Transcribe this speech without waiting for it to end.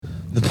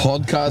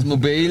Podcast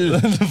Mobile.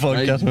 The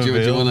podcast Do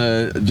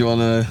you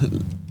wanna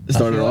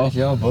start it off? It's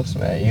your bus,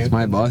 mate. It's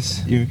my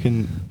bus. You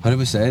can. How do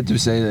we say it? Do we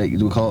say like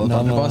do we call it a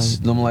thunder bus?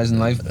 Normalizing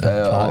life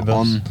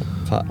on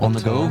the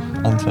go,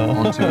 on tour.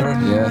 on tour.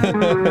 Yeah.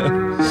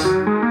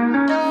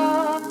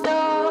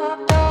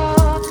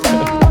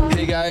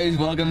 Hey guys,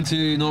 welcome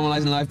to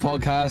Normalizing Life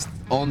podcast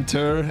on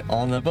tour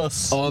On the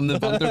bus. on the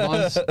thunder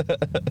bus.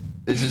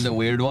 This is a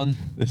weird one.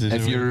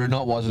 If you're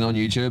not watching on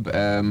YouTube,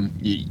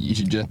 you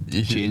should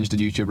just change to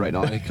YouTube right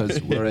now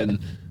because we're in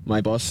my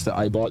bus that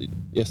I bought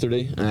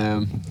yesterday,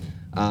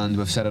 and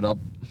we've set it up.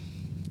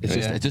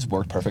 It just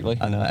worked perfectly.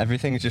 I know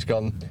everything's just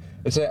gone.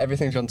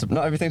 Everything's gone to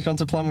not everything's gone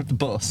to plan with the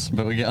bus,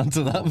 but we get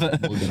onto that.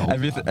 But We'll get on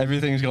to that.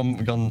 everything's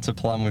gone to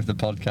plan with the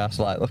podcast.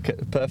 Like, look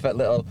at perfect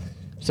little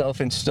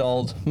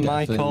self-installed mic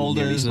Definitely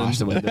holders. nearly smashed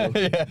the window.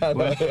 Yeah, I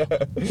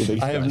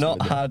know. I have not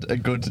window.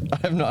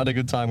 had a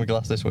good time with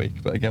glass this week,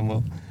 but again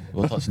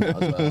We'll touch on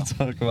that as we'll well.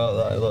 talk about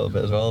that a little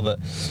bit as well. But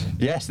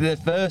yes, the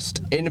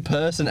first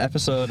in-person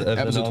episode of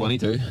Episode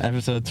 22.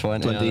 Episode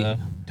 20. I know.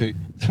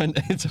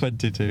 22.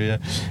 22, yeah.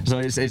 So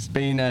it's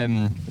been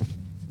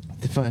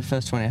the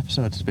first 20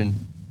 episodes. It's been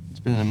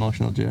an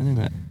emotional journey,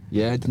 mate.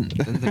 Yeah, I didn't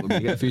think we'd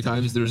make it a few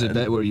times. There was a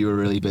bit where you were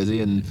really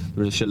busy and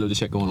there was a shitload of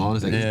shit going on.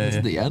 It's like, this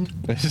is the end.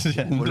 This is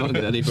the end. We're not going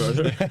to get any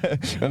further.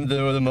 Remember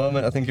there was a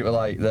moment, I think it was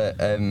like that.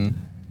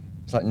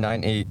 It's like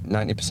 90%,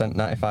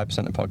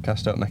 95% of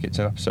podcasts don't make it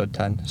to episode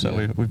 10. So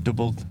Yeah. we've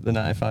doubled the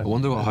 95. I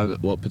wonder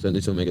what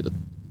percentage will make it to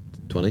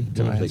 20.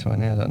 To make it to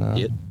 20, I don't know.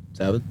 8,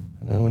 7.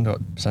 I wonder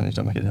what percentage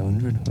don't make it to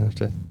 100. We'll have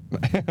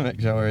to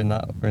make sure we're in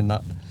that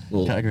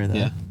category there.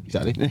 Yeah,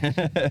 exactly.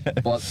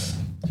 But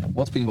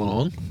what's been going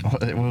on?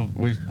 Well,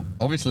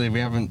 we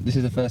haven't. This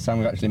is the first time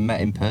we've actually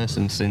met in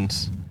person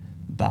since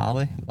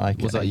Bali, like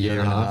Was that a year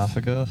and a half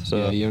ago. So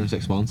yeah, a year and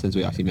 6 months since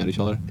we actually met each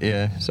other.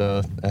 yeah,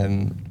 so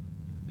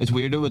It's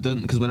weird though,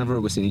 because whenever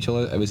we seen each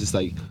other, it was just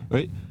like,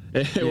 right?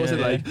 It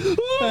wasn't yeah. like,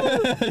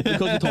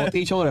 because we talk to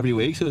each other every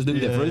week, so there's no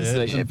difference. Yeah.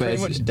 Like, So but pretty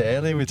it's much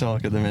daily we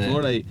talk at the minute.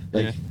 more like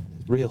Yeah.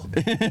 real.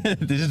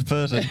 This is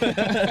person.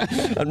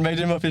 I made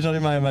him up. It's only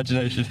my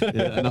imagination.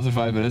 Yeah, and after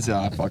 5 minutes,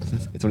 fuck,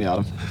 it's only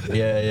Adam.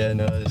 yeah.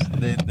 No,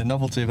 the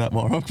novelty of that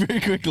wore off pretty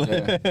quickly.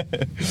 Yeah.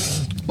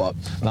 But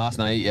last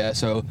night,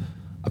 so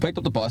I picked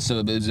up the bus, so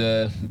it was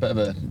a bit of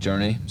a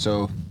journey.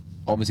 So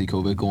obviously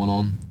COVID going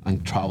on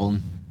and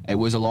traveling, it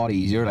was a lot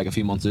easier. Like a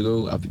few months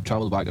ago, I've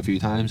travelled back a few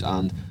times,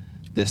 and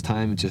this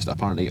time just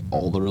apparently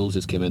all the rules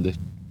just came into,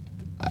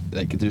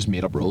 like they just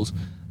made up rules.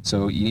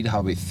 So you need to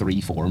have about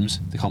 3 forms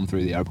to come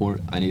through the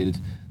airport. I needed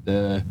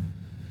the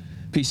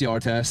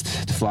PCR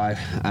test to fly.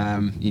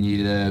 You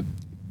needed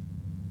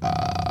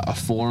a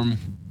form.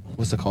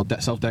 What's it called?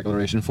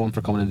 Self-declaration form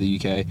for coming into the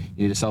UK.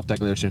 You need a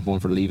self-declaration form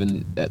for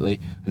leaving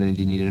Italy, and then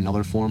you needed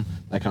another form.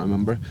 I can't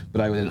remember,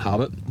 but I didn't have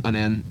it. And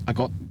then I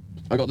got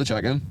the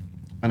check-in,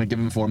 and I gave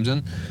him forms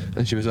in,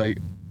 and she was like,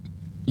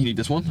 "You need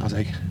this one." I was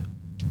like,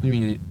 "What do you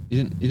mean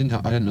you didn't?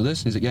 I didn't know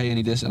this." And he's like, "Yeah, you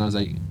need this." And I was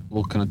like,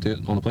 "Well, can I do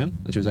it on the plane?"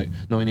 And she was like,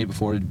 "No, I need it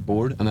before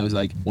board." And I was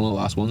like, one of the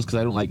last ones, because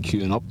I don't like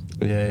queuing up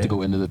Yeah. to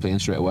go into the plane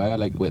straight away. I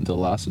like wait until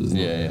the last.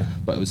 Yeah.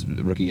 But it was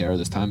rookie error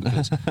this time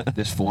because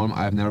this form,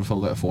 I've never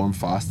filled out a form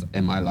fast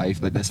in my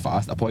life, like this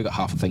fast. I probably got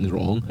half the things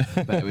wrong,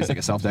 but it was like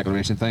a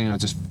self-declaration thing, and I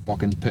just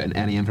fucking put in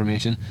any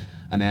information,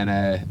 and then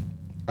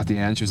at the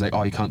end she was like,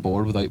 "Oh, you can't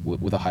board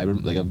with a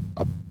hybrid, like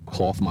a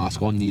cloth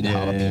mask on. You need to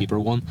have a paper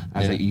one." I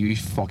was like, "Are you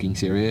fucking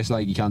serious?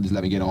 Like, you can't just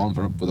let me get on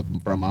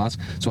for a mask."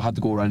 So I had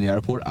to go around the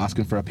airport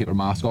asking for a paper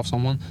mask off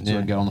someone so I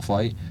could get on the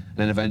flight. And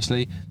then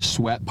eventually,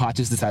 sweat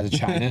patches the size of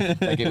China,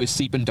 like it was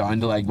seeping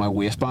down to like my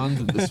waistband,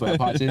 the sweat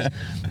patches.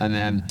 And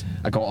then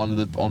I got onto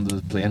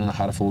the plane and I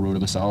had a full row to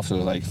myself. So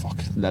like, fuck,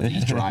 let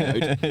these dry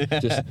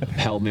out. Just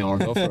held me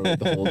arms up for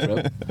the whole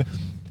trip.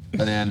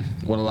 And then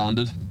when I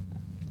landed,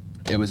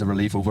 it was a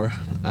relief over,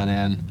 and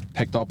then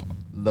picked up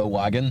the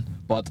wagon,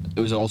 but it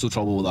was also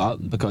trouble with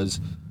that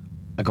because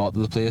I got to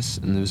the place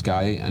and there was a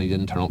guy and he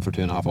didn't turn up for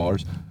 2.5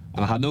 hours,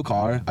 and I had no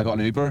car. I got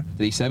an Uber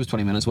that he said was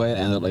 20 minutes away. It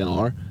ended up like an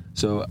hour,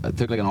 so it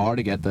took like an hour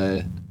to get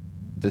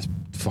this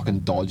fucking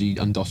dodgy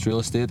industrial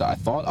estate that I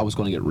thought I was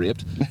going to get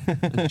raped.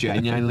 I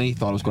genuinely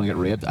thought I was going to get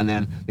raped. And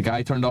then the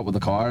guy turned up with the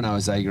car and I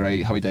was like,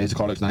 right, happy days, the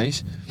car looks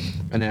nice.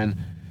 And then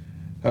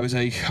I was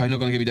like, I'm not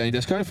going to give you any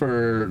discount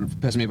for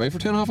pissing me about for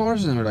 2.5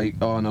 hours. And they're like,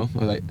 oh no. I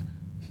was like,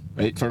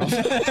 right, fair enough.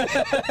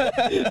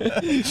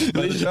 At least you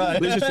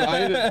tried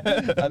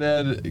it. And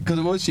then, because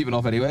it was cheap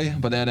enough anyway,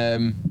 but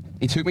then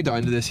he took me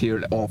down to this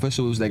here office,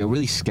 so it was like a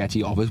really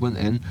sketchy office, went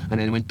in, and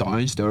then went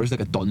downstairs like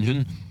a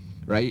dungeon,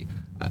 right?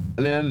 And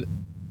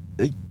then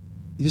he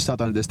just sat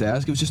down at this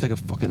desk. It was just like a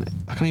fucking,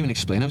 I can't even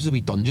explain it. It was a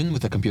wee dungeon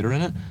with a computer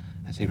in it.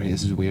 I was like, right,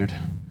 this is weird.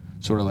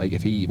 Sort of like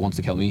if he wants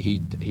to kill me, he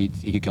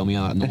could kill me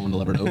and no one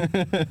will ever know.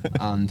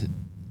 And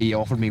he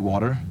offered me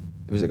water.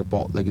 It was like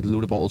a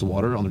load of bottles of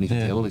water underneath the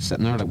table. He's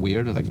sitting there like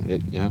weird. I was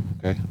like, yeah,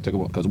 okay. I took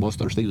it because I was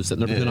thirsty. He was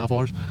sitting there for 2.5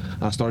 hours,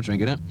 and I started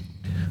drinking it.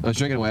 I was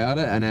drinking away at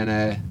it, and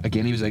then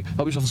again he was like,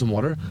 "Help yourself with some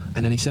water."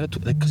 And then he said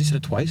it because he said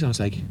it twice, and I was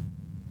like,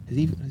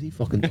 has he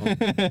fucking done,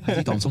 has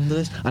he done something to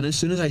this? And as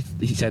soon as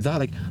he said that,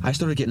 like, I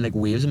started getting like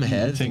waves in my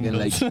head, thinking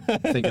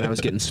I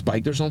was getting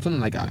spiked or something.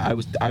 Like I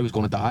was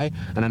going to die,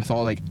 and then I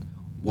thought, like,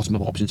 what's my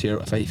options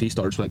here? If he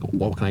starts, like,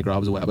 what can I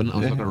grab as a weapon? I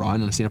was looking around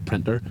and I seen a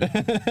printer,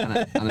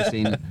 and I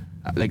seen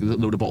like a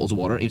load of bottles of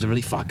water. He was a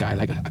really fat guy.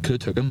 Like, I could have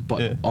took him,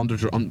 but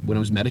when I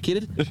was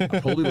medicated, I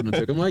probably wouldn't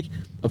have took him. Like,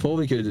 I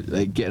probably could,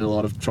 like, get in a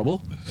lot of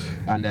trouble.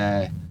 And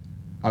I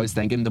was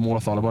thinking, the more I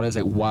thought about it, it's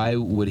like, why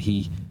would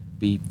he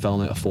be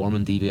filling out a form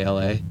in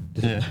DVLA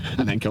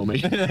and then kill me?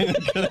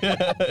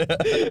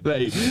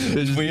 Like,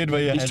 it's weird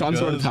where he's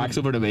transferring tax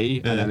over to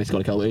me, and then he's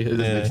going to kill me.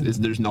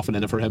 There's nothing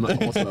in it for him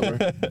whatsoever.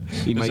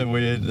 It's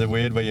the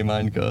weird way your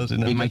mind goes.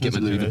 He might get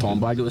my Louis Vuitton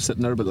bag that was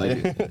sitting there, but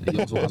like, he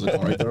also has a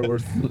car out there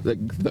worth like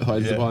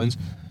thousands of pounds.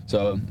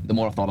 So the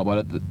more I thought about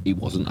it, he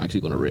wasn't actually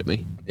going to rape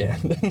me. Yeah,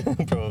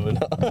 probably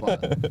not.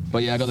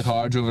 But yeah, I got the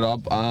car, drove it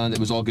up, and it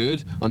was all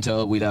good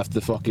until we left the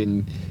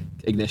fucking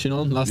ignition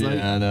on last night.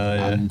 I know,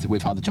 and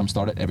we've had to jump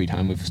start it every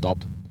time we've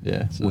stopped.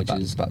 Yeah, so the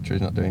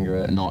battery's not doing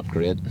great. Not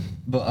great.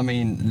 But I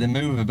mean, the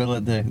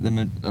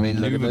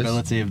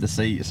movability of the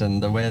seats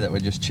and the way that we're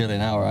just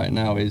chilling out right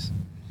now is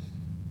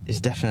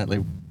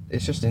definitely.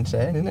 It's just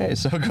insane, isn't it?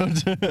 It's so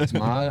good. It's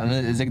mad, and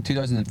it's like a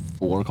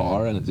 2004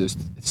 car, and it's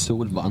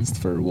so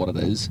advanced for what it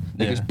is.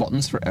 Like, there's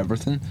buttons for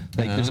everything.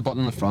 Like, there's a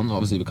button in the front.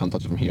 Obviously, we can't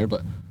touch it from here,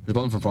 but there's a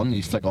button from front. And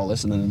you flick all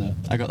this, and then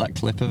I got that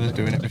clip of us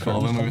doing it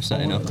before when we were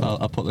setting up.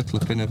 I'll put the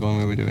clip in of when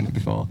we were doing it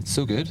before. It's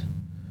so good,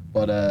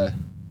 but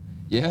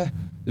yeah.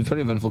 It's a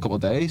pretty eventful couple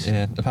of days.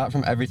 Yeah, apart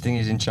from everything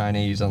is in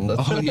Chinese on the.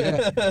 Oh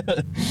yeah.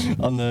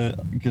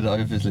 Because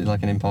obviously it's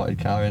like an imported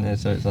car in here,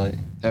 so it's like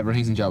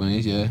everything's in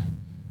Japanese. Yeah.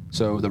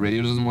 So the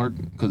radio doesn't work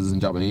because it's in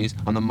Japanese,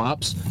 and the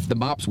maps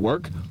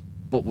work,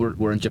 but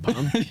we're in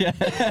Japan. Yeah.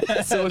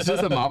 So it's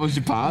just a map of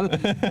Japan.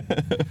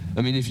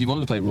 I mean, if you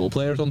wanted to play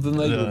roleplay or something,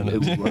 like, it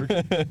would work.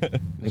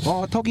 Like,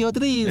 oh, Tokyo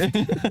Drift,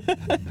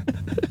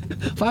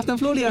 Fast and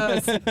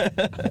Furious.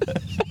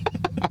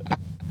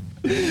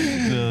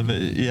 No, but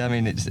yeah, I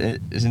mean, it's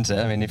insane.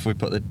 I mean, if we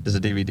put there's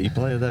a DVD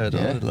player there as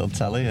well, a little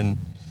telly, and.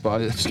 But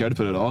I'm scared to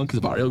put it on because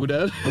the battery will go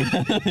dead.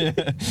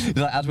 It's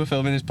like, as we're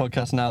filming this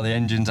podcast now, the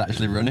engine's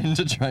actually running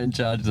to try and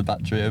charge the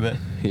battery a bit.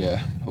 Yeah,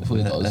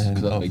 hopefully it does.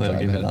 Hopefully it'll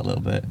give it that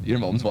little bit. Your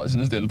mum's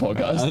watching us doing the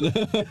podcast.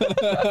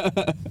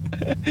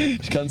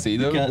 She can't see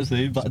though. Can't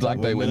see.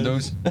 Black bay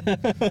windows.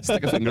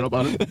 Stick a finger up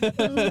on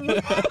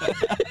it.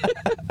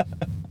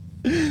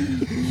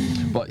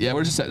 But yeah,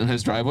 we're just sitting in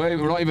his driveway.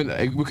 We're not even.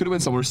 We could have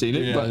went somewhere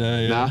scenic, but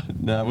nah.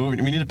 We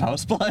need a power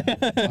supply.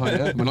 Oh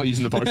yeah, we're not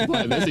using the power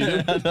supply in this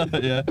either.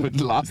 Yeah, it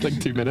would last like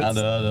 2 minutes. I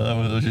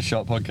know. It was a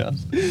short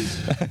podcast.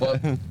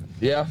 But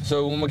yeah,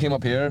 so when we came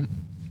up here,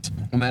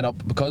 we met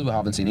up because we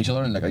haven't seen each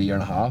other in like a year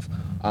and a half,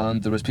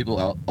 and there was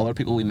other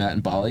people we met in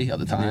Bali at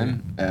the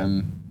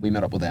time. We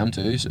met up with them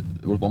too. So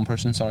there was one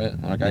person,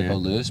 a guy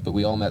called Lewis, but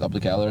we all met up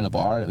together in a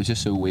bar. It was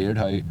just so weird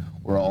how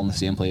we're all in the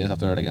same place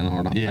after like an hour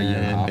and a year and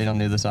a half. Being on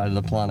the other side of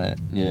the planet.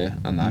 Yeah,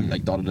 and I'm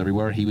like dotted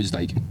everywhere. He was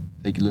like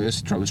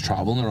Lewis was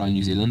traveling around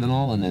New Zealand and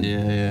all, and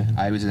then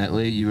I was in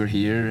Italy. You were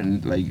here,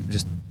 and like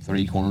just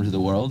 3 corners of the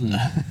world, and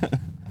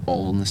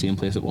all in the same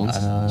place at once.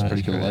 It's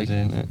pretty cool, crazy,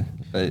 isn't it?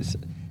 But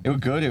it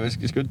was good.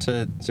 It's good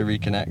to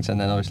reconnect,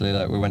 and then obviously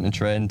like we went and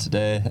trained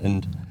today,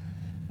 and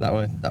that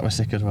was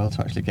sick as well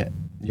to actually get.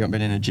 You haven't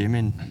been in a gym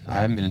in? I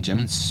haven't been in a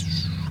gym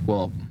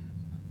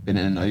been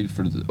in and out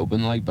for the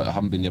open but I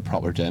haven't been to a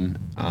proper gym.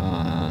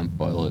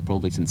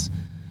 Probably since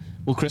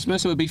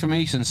Christmas it would be for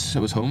me since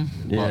I was home.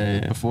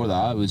 But before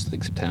that it was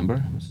like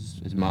September.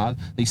 It's mad.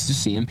 Like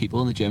just seeing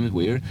people in the gym is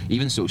weird.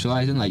 Even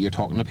socialising, like you're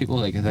talking to people,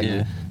 like I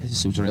think this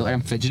is so surreal. Like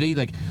I'm fidgety.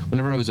 Like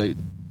whenever I was out,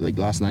 like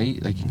last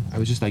night, like I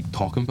was just like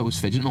talking, but I was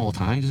fidgeting all the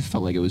time. I just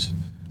felt like it was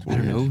I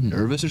don't know,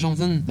 nervous or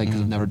something. Like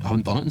 'cause I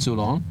haven't done it in so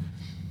long.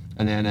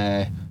 And then,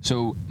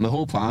 so my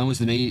whole plan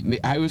was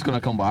I was going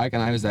to come back,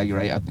 and I was like,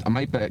 right, I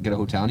might get a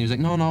hotel. And he was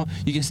like, no,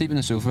 you can sleep in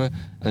the sofa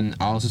in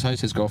Alice's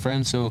house, his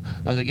girlfriend. So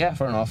I was like, yeah,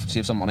 fair enough,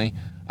 save some money.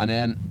 And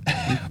then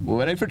we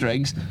went out for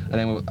drinks, and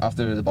then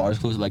after the bars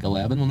closed at like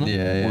 11, wasn't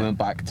it? We went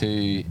back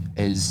to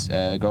his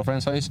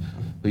girlfriend's house,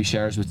 who he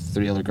shares with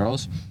 3 other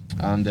girls,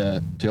 and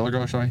 2 other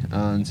girls,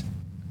 and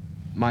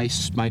my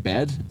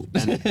bed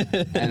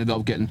ended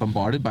up getting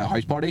bombarded by a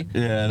house party.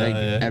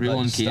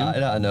 Everyone came.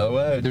 Started out of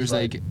nowhere. There's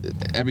like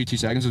every 2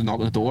 seconds there's a knock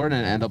on the door, and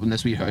then end up in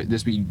this wee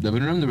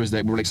living room. There was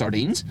we were like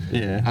sardines.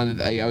 Yeah.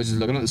 And I was just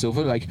looking at the sofa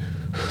like,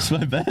 it's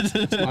my bed.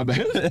 It's my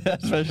bed.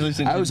 Especially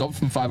since I was up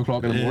from 5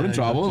 o'clock in the morning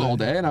traveling all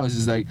day, and I was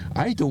just like,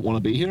 I don't want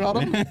to be here,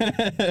 Adam.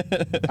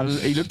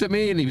 He looked at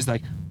me and he was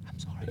like, I'm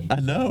sorry. I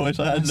know. It's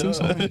like, I'm so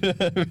sorry.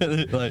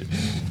 Really,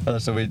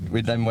 so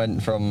we then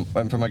went from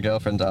my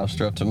girlfriend's house,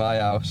 drove to my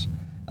house,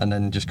 and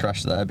then just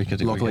crashed there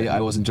because luckily I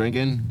wasn't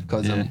drinking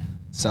because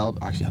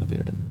actually had a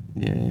beer.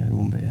 Yeah,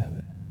 one beer.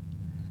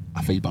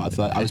 I feel bad for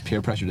that. I was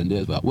peer pressured into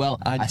it as well. Well,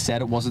 I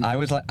said it wasn't. I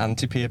was like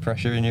anti-peer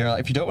pressure, and you're like,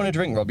 if you don't want to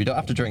drink, Rob, you don't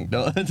have to drink.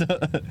 No.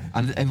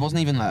 And it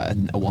wasn't even like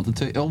I wanted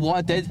to. Oh, what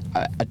I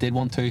did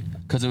want to,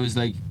 because I was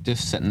like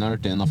just sitting there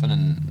doing nothing,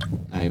 and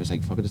I was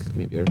like, fuck it, just give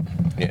me a beer.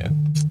 Yeah.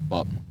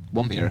 But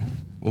one beer.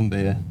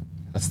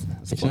 That's the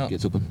It's not-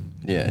 floodgates open.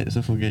 Yeah, it's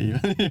a fucking. You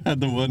had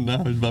the one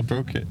now, I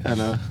broke it. I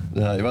know.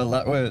 Well,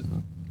 that were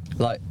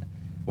like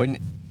when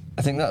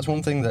I think that's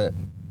one thing that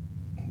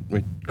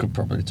we could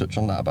probably touch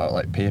on that about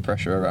like peer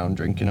pressure around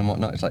drinking and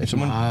whatnot. It's like if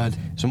someone Mad.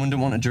 didn't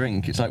want to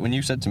drink, it's like when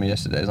you said to me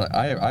yesterday. It's like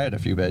I had a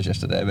few beers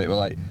yesterday, but it were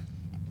like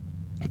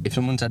if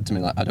someone said to me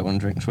like I don't want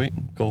to drink, sweet,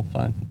 cool,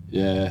 fine.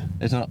 Yeah.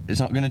 It's not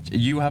gonna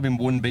you having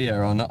one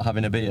beer or not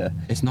having a beer.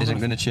 It's not isn't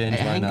gonna change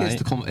I my think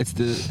night. it's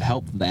to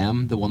help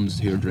them, the ones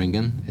who are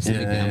drinking. It's to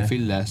make Yeah, them yeah.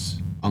 feel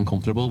less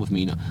uncomfortable with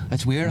me.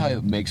 It's weird how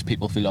it makes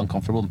people feel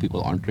uncomfortable when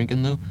people aren't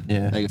drinking though.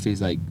 Yeah. Like it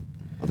feels like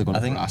are they going I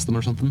to think- harass them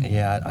or something?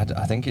 Yeah,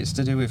 I think it's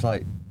to do with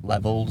like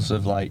levels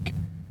of like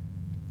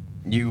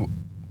you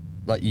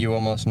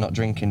almost not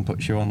drinking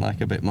puts you on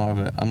like a bit more of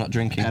a I'm not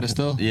drinking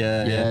Pedestal?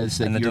 Yeah, Yeah, it's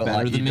like And I you're don't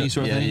better like, than you me don't-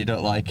 sort of yeah, thing. you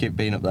don't like it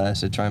being up there,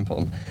 so try and put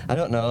them. I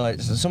don't know.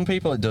 Like some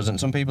people it doesn't.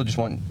 Some people just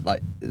want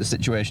like the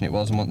situation it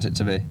was and wants it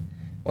to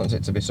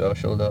be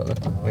social, don't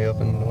they? We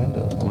open the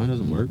window. Mine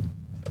doesn't work.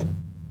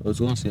 I was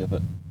going to see if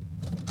it.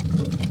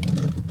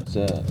 It's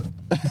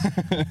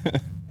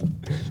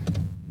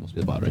must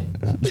be the battery.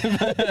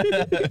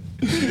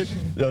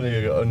 Don't think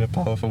I got enough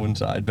power for one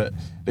side, but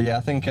yeah,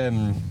 I think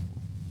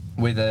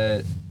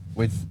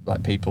with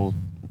like people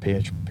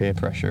peer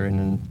pressure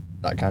and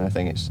that kind of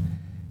thing, it's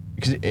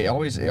because it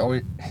always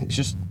it's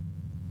just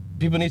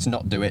people need to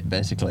not do it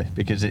basically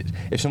because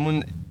if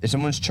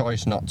someone's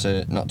choice not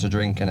to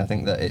drink, and I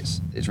think that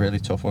it's really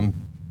tough when,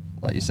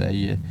 like you say,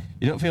 you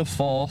don't feel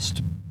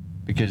forced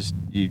because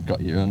you've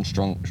got your own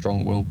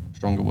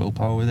stronger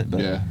willpower with it,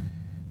 but Yeah.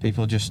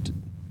 people just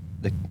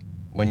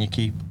when you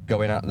keep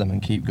going at them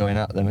and keep going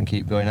at them and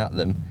keep going at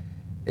them,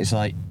 it's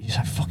like you're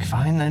like fuck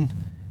fine then.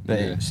 But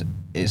Yeah.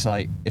 it's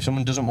like if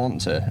someone doesn't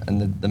want to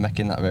and they're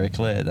making that very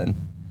clear, then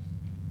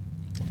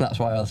that's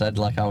why I said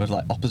like I was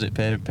like opposite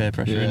peer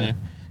pressure in Yeah. you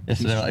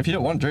yesterday. Like, if you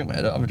don't want to drink,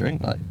 mate, don't have a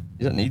drink. Like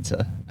you don't need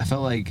to. I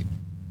felt like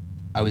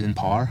I was in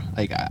power.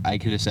 Like I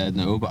could have said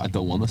no, but I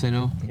don't want to say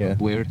no. Yeah.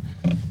 Weird.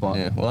 But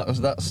Yeah. Well,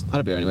 that's I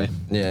had a beer anyway.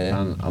 Yeah,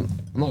 yeah. And I'm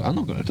not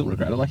gonna. I don't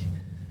regret it. Like.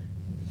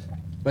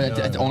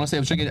 But No. honestly,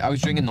 I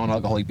was drinking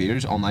non-alcoholic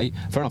beers all night.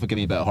 Fair enough, it gave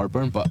me a bit of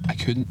heartburn, but I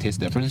couldn't taste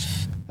the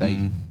difference. Like,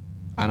 and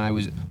I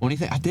was only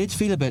thing I did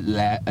feel a bit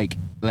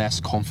less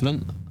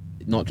confident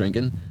not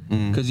drinking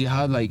because you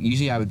had like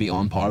usually I would be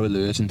on par with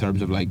Lewis in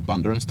terms of like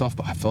banter and stuff,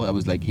 but I felt I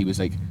was like he was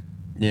like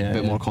Yeah, a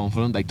bit yeah. more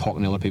confident, like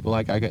talking to other people.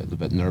 Like I get a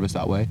bit nervous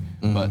that way,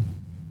 but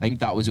I think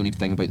that was the only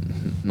thing about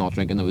not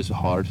drinking that was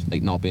hard,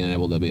 like not being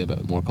able to be a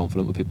bit more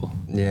confident with people.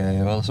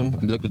 yeah. Well, I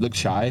looked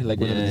shy,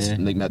 like when I Yeah, just, yeah.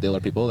 like met the other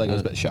people, like I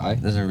was a bit shy.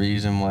 There's a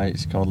reason why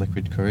it's called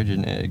liquid courage,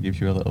 and it gives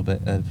you a little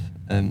bit of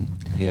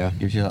Yeah.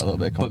 gives you that little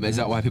bit of But confidence. is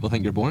that why people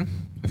think you're boring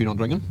if you're not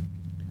drinking?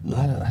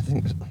 I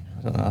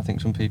don't know. I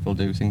think some people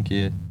do think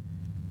you.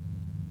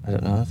 I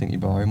don't know. I think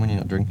you're boring when you're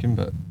not drinking,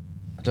 but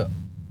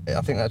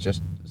I think that's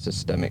just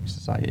systemic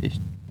society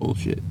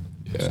Bullshit.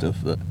 Yeah.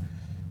 stuff that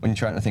when you're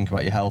trying to think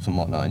about your health and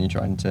whatnot, and you're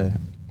trying to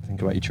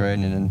think about your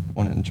training and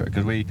wanting to try,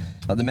 because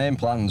the main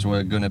plans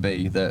were going to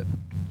be that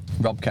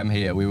Rob came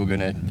here. We were going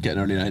to Get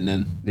an early night and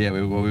then. Yeah,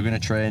 we were going to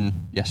train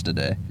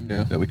yesterday,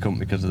 Yeah. but we couldn't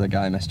because of the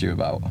guy messed you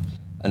about.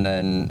 And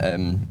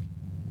then,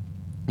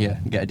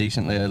 get a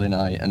decently early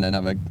night, and then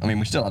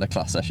we still had a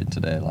class session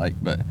today,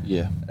 but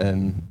Yeah.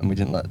 and we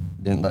didn't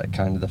let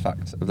kind of the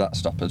fact of that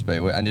stop us. But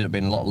it ended up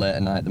being a lot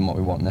later night than what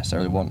we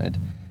necessarily wanted,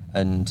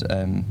 and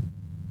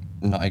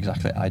not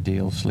exactly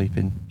ideal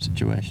sleeping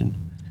situation.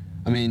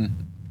 I mean,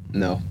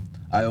 no.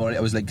 I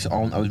was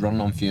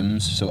running on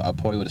fumes, so I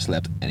probably would have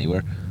slept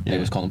anywhere. I Yeah.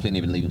 was contemplating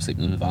even leaving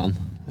sleeping in the van.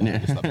 Yeah.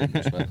 I slept in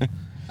the bed.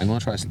 I'm gonna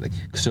try sleep.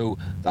 So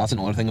that's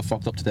another thing I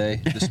fucked up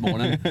today. This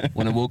morning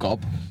when I woke up,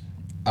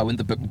 I went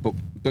to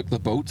book the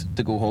boat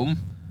to go home,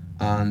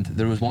 and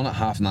there was one at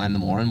 9:30 in the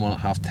morning, one at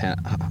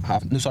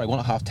 10:30. One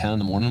at 10:30 in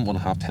the morning, one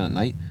at 10:30 at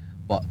night.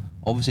 But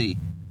obviously,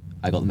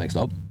 I got them mixed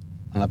up,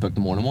 and I booked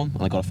the morning one,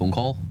 and I got a phone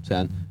call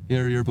saying,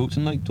 "Here, your boat's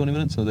in like 20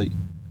 minutes." I was like,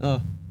 "Oh,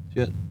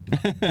 shit,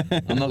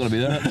 I'm not gonna be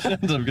there."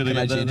 I'm gonna Can I get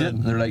there change it? then.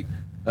 And they're like,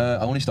 "I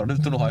only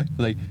started, don't know how." I was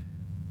like,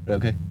 "Right,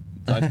 okay."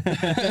 Fine.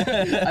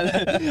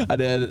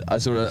 and then I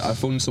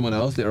phoned someone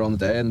else later on the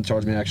day and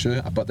charged me extra,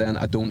 but then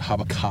I don't have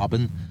a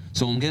cabin,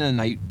 so I'm getting a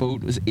night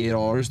boat. It was 8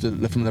 hours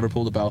from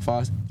Liverpool to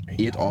Belfast,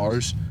 8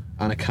 hours,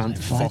 and I can't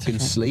fucking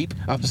sleep.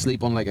 I have to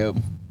sleep on like a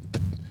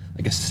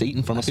seat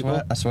in front of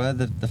people. I swear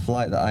the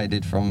flight that I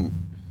did from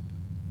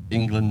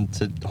England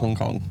to Hong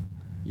Kong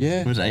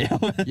Yeah. was 8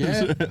 hours.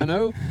 Yeah, I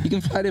know. You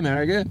can fly to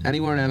America,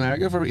 anywhere in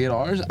America for 8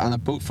 hours, and a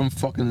boat from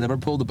fucking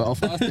Liverpool to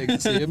Belfast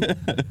takes the same.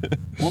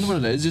 Wonder what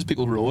it is, just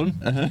people rowing.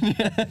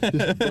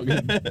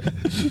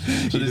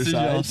 So this is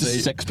your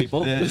seat. 6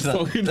 people. Yeah, it's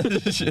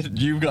like,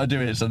 you've got to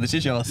do it, so this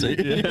is your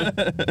seat.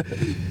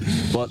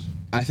 But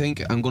I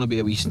think I'm going to be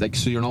a wee, like,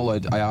 so you're not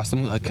allowed, I asked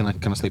them, like, can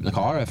I sleep in the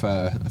car if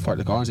I fart in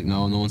the car? I was like,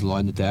 no one's allowed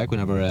in the deck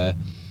whenever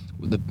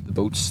the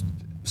boat's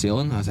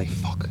sailing. I was like,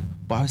 fuck.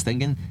 But I was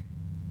thinking,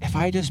 if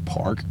I just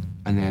park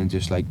and then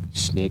just like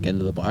snake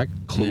into the back,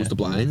 close the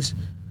blinds,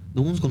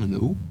 no one's gonna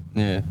know,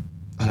 Yeah.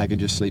 and I can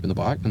just sleep in the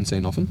back and say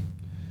nothing.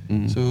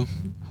 Mm. So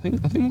I think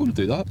I'm gonna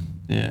do that.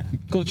 Yeah.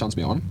 Got a chance to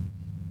be on.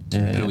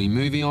 Yeah. Put a wee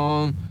movie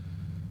on,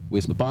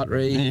 waste my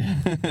battery, Yeah.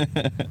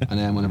 and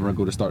then whenever I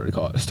go to start the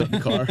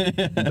car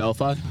in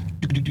Belfast,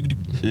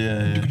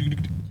 Yeah.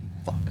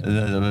 Fuck.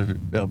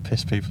 It'll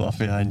piss people off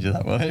behind you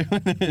that way.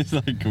 It's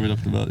like coming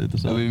off the other I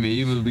side. mean,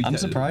 me will be. I'm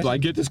surprised.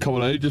 Blanket just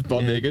coming out, just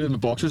butt naked, and the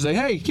boxers say,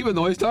 "Hey, keep a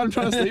noise down. I'm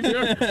trying to sleep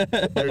here."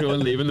 Everyone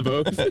leaving the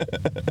boat.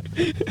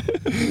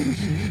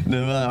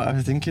 No, I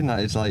was thinking that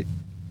it's like,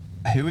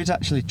 who is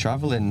actually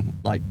travelling,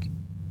 like,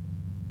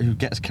 who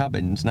gets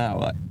cabins now?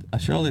 Like,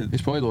 surely,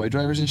 It's probably lorry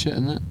drivers and shit,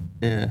 isn't it?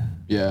 yeah.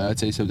 Yeah, I'd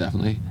say so,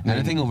 definitely. Yeah.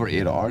 Anything over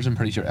 8 hours, I'm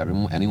pretty sure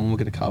anyone will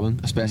get a cabin,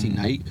 especially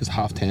night, because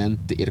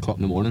 10:30 to 8 o'clock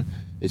in the morning,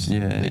 it's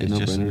Yeah, like a it's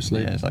just, no-brainer to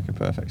sleep. yeah, it's like a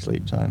perfect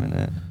sleep time, isn't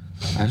it?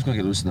 I'm just gonna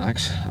get those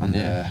snacks and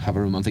Yeah. have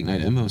a romantic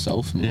night in by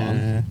myself. And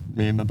Yeah,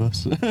 me and my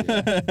bus.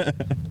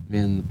 me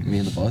and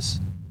the bus,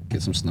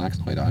 get some snacks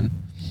and lie down.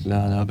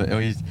 No, but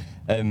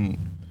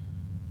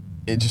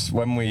it just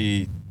when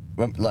we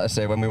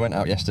went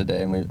out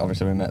yesterday and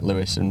we met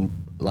Lewis and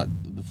like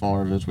the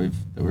four of us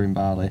that were in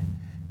Bali,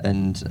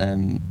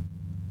 and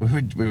we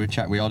were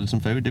chat. We ordered some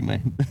food, didn't we?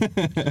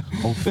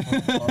 Oh, for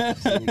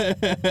fuck's sake.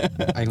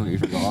 I completely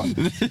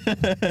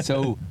forgot.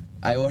 So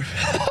I ordered.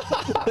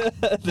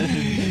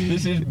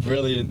 This is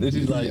brilliant. This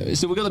is like.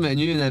 So we got the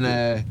menu and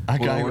then I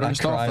we ordered cried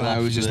stuff, and I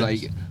was just after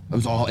this. like, it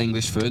was all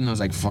English food, and I was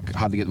like, fuck, I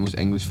had to get the most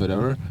English food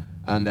ever,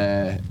 and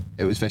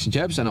it was fish and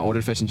chips, and I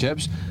ordered fish and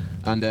chips,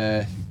 and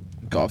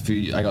got a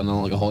few. I got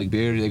like a whole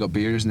beer. They got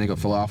beers and they got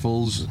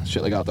falafels,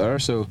 shit like that there.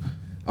 So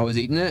I was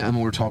eating it, and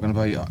we were talking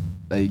about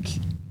like,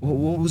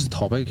 what was the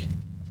topic?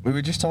 We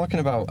were just talking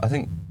about. I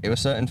think it was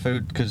certain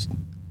food because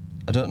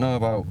I don't know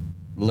about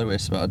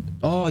Lewis, but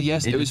Oh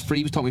yes, It it was free.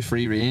 He was talking about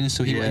free range,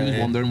 so he was Yeah.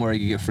 wondering where he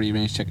could get free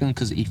range chicken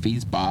because he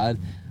feels bad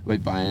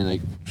about buying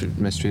like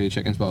mistreated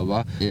chickens, blah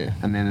blah blah. Yeah.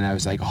 And then I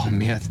was like, oh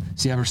mate,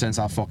 see, ever since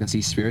that fucking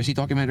Seaspiracy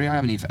documentary, I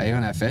haven't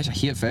had fish. I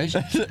hate fish.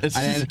 And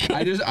then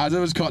I just, as I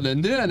was cutting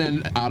into it, and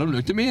then Adam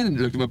looked at me and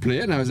looked at my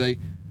plate, and I was like,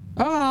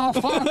 oh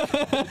fuck!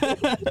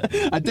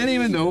 I didn't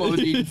even know I was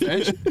eating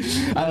fish. And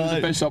it was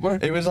a fish supper.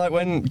 It was like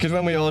when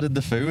we ordered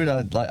the food,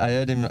 I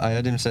heard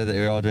him say that he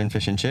was ordering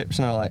fish and chips,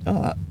 and I was like,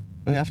 oh,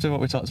 after what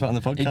we talked about on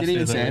the podcast. He didn't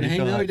even the other say week,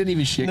 anything. I was No, he like, didn't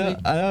even shake no, me.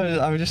 I know.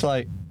 I was just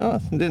like, oh,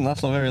 it didn't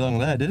last very long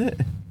there, did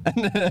it?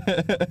 And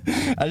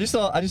I just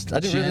thought, I didn't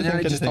really And then think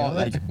I just anything thought, of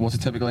like, it. what's a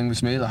typical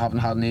English meal I haven't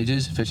had in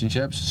ages? Fish and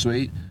chips,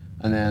 sweet.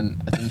 And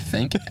then I didn't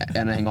think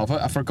anything of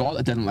it. I forgot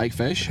I didn't like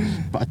fish,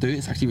 but I do.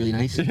 It's actually really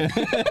nice.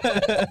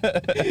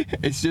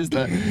 It's just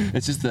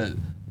that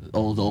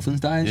all the dolphins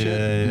die and shit.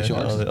 And Yeah,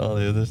 sharks. all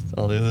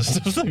the other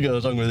stuff that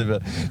goes along with it,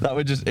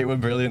 but it was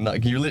brilliant.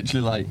 Like you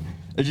literally like,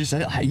 as you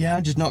say, like, yeah,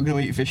 I'm just not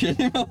going to eat fish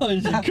anymore.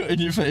 And you're cutting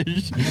your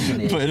fish,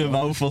 putting a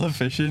mouthful of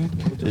fish in.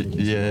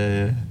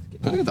 Yeah.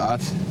 Look at that.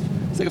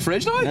 It's like a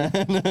fridge now.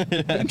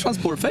 We can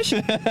transport fish.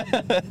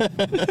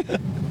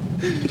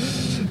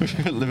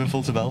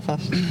 Liverpool to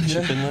Belfast,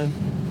 shipping line.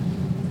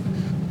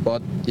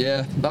 But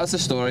yeah, that's the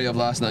story of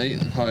last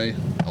night. How a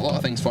lot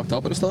of things fucked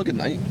up, but it was still a good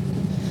night.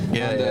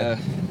 And,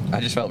 I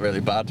just felt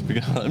really bad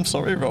because I'm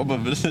sorry, Rob, but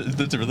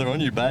they're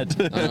on your bed.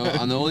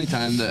 and the only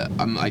time that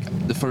I'm like,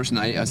 the first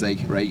night, I was like,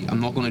 right,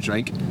 I'm not going to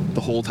drink the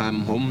whole time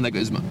I'm home. Like, it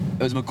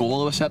was my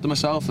goal I was set to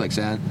myself, like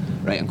saying,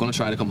 right, I'm going to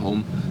try to come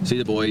home, see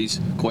the boys,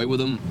 go out with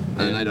them,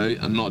 and a night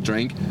out, and not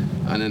drink.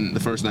 And then the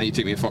first night, you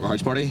take me to a fucking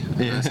house party.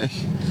 And I was like,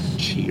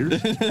 cheers.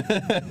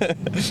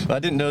 I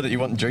didn't know that you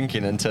weren't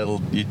drinking until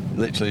you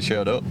literally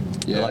showed up.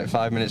 Yeah. Like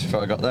 5 minutes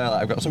before I got there,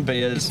 like, I've got some It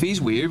beers. feels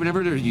weird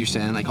whenever you're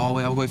saying like, oh,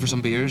 wait, I'll go out for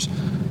some beers.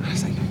 And I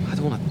was like, I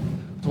don't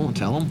want to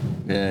tell them.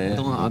 Yeah.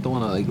 I don't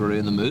want to like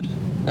ruin the mood.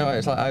 No,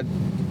 it's like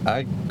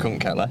I couldn't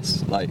care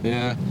less. Like,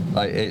 Yeah.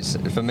 like it's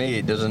for me,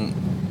 it doesn't.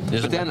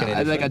 But then make any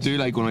I difference. do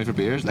like going out for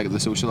beers, like the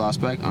social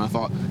aspect. And I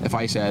thought if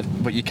I said,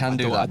 But you can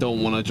do that. I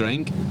don't want to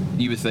drink,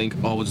 you would think,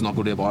 oh, we'll just not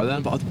go to a bar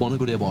then. But I'd want to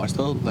go to a bar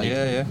still. Like,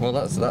 Yeah. Well,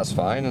 that's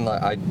fine, and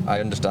like I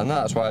understand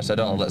that. That's why I said,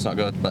 oh, let's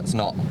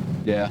not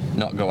yeah.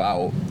 not go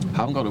out.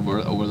 Haven't got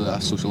over the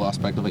social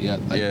aspect of it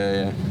yet. Like,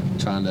 Yeah.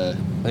 Trying to.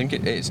 I think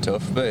it's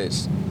tough, but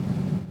it's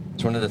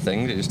one of the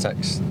things. It just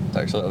takes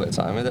a little bit of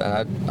time with it,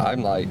 and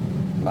I'm like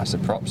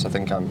massive props. I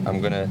think I'm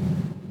gonna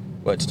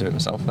work to do it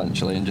myself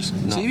eventually, and just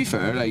not. See, to be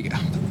fair, like,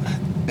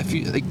 if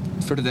you like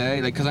for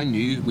today, like, because I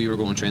knew we were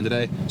going to train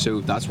today, so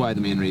that's why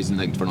the main reason,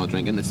 like, for not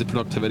drinking, it's the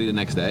productivity the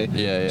next day.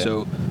 Yeah.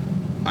 So,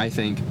 I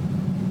think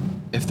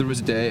if there was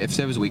a day, if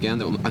say it was a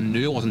weekend that I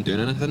knew I wasn't doing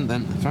anything,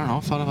 then fair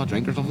enough, I'll have a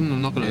drink or something.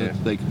 I'm not gonna Yeah.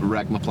 like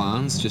wreck my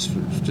plans just for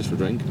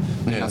drink. I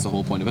think Yeah. that's the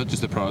whole point of it,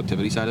 just the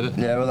productivity side of it.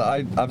 Yeah, well,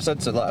 I've said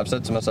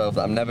to myself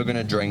that I'm never going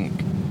to drink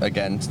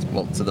again.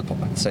 Well, to the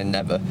point, I'd say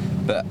never,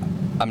 but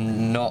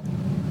I'm not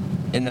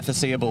in the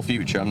foreseeable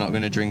future. I'm not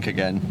going to drink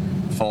again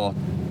for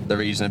the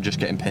reason of just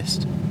getting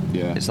pissed.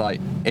 Yeah. It's like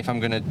if I'm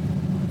gonna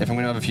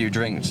have a few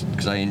drinks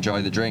because I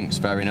enjoy the drinks,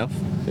 fair enough.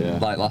 Yeah.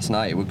 Like last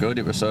night, it was good.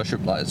 It was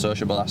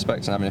sociable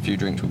aspects, and having a few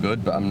drinks were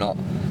good. But I'm not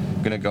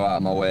gonna go out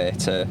of my way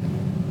to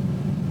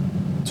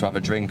to have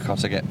a drink or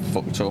to get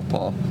fucked up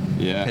or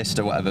Yeah. pissed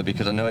or whatever,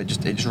 because I know it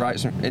just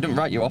writes, it doesn't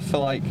write you off for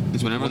like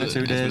It's whenever 1 or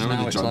 2 days whenever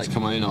now. the It's drugs like,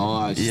 come out and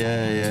all that.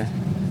 yeah.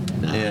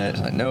 It's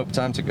like, nope,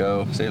 time to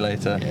go. See you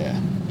later.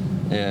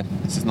 Yeah.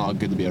 It's just not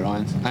good to be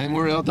around. And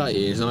we're at that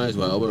age now as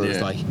well, where it's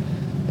Yeah. like,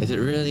 is it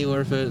really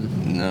worth it?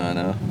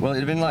 No. Well,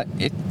 it'd have been like,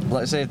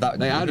 let's say if that.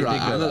 Like, I'm if it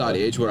did at go that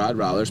way. age where I'd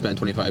rather spend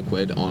 25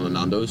 quid on a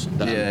Nando's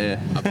than Yeah.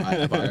 a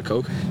bag of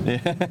Coke. Yeah.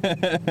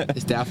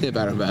 It's definitely a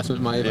better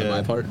investment on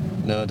my part.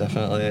 No,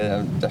 definitely.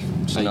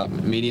 Just Like, not.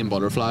 medium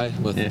butterfly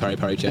with Yeah.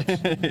 peri-peri chips.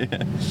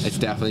 It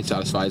definitely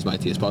satisfies my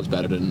taste buds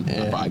better than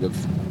Yeah. a bag of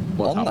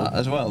what's On that happened.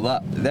 as well,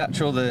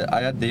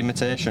 I had the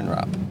imitation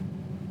wrap.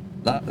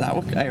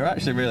 They were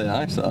actually really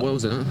nice. Though. What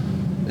was in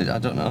it? I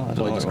don't know. I don't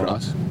know. Like what just it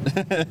grass.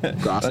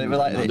 was. Grass But it and was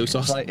like, Nando it's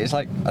sauce. like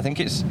I think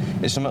it's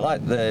something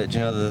like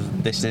the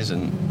this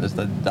isn't there's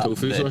that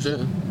Tofu bit. sort of shit?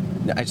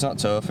 No, it's not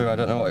tofu. I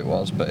don't know what it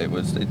was, but it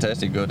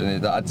tasted good and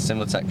it had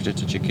similar texture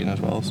to chicken as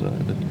well. So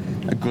it was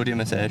a good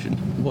imitation.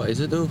 What is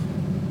it though?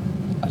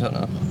 I don't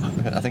know.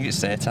 I think it's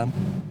seitan,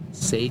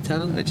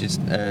 Seitan? which is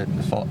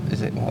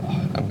is it what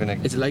I'm gonna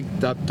Is it like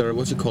that?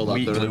 What's it called?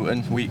 wheat that?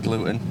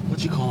 gluten. What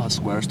do you call that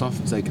square stuff?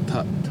 It's like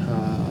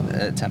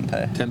Tempeh.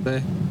 tempeh.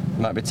 It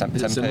might be Is it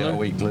tempeh similar? or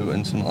wheat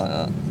gluten, something like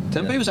that.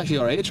 Tempeh was actually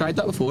alright. I tried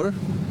that before.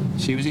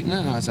 She was eating it,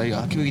 and I was like,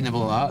 "Oh, can we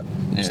nibble of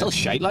that?" Yeah. Still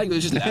shite, like, but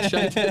it was just less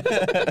shite.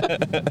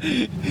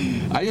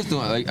 I just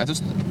don't like. I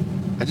just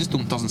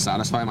don't doesn't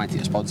satisfy my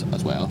taste buds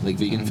as well. Like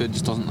vegan food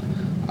just doesn't.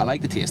 I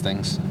like to taste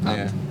things, and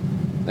Yeah.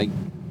 like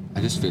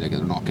I just feel like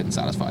they're not getting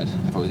satisfied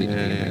if I was eating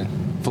vegan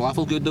food.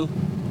 Falafel good though.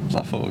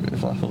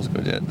 Falafel's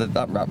good, yeah.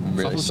 That wrap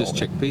really Falafel's just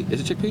solid. chickpea.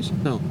 Is it chickpeas?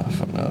 No. I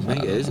fuck knows, I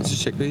think it man. is. It's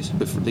just chickpeas,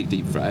 but like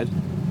deep fried.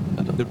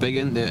 They're big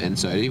in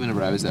Saudi.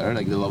 Whenever I was there,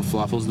 like they love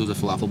falafels. Those are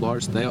falafel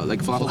bars. They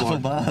like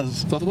Falafel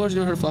bars. Falafel bars. You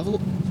never heard of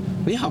falafel?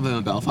 We have them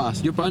in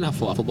Belfast. You're probably not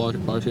falafel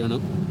bars here, no?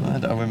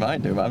 We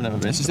might do, but I've never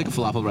been. It's just like a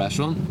falafel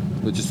restaurant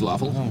with just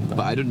falafel. Oh, no.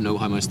 But I didn't know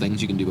how much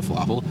things you can do with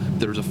falafel.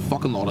 There's a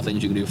fucking lot of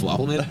things you can do with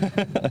falafel, mate.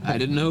 I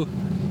didn't know.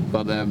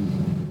 But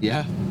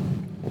yeah,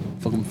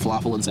 fucking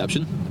falafel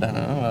inception.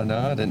 I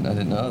know. I didn't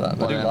know that.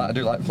 But, I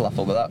do like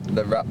falafel, but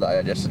the wrap that I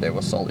had yesterday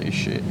was salty as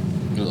shit.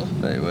 Ugh.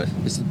 Anyway,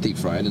 It's deep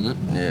fried, isn't it?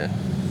 yeah.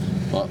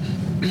 But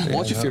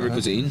what's your favourite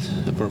cuisine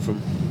apart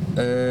from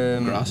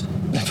grass?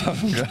 Apart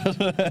from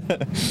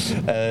grass.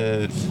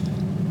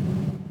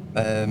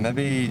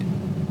 Maybe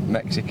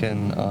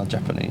Mexican or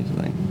Japanese,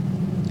 I think.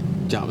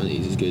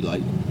 Japanese is good.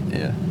 Like,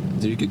 Yeah.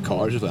 do good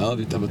cars as well.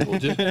 Have I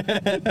told you? They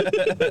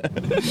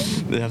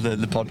have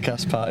the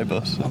podcast party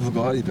bus. I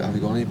forgot. Have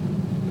you got any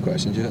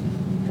questions yet?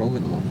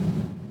 Probably not.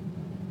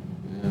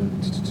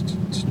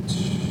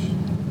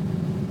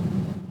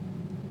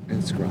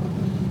 Instagram.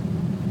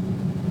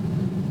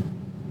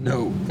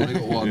 No, I only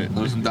got one.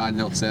 There was from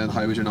Daniel saying,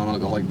 "How was your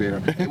non-alcoholic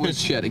beer?" It was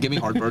shit. It gave me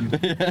heartburn.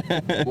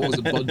 What was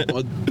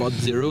it? Bud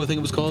Zero, I think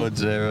it was called. Bud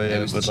Zero, yeah,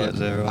 It was Bud Light shit.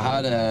 Zero. I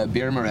had a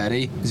beer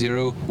Moretti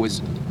Zero.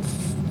 Was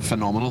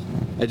phenomenal.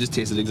 It just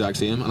tasted the exact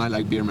same, and I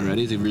like beer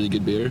Moretti. It's a really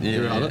good beer.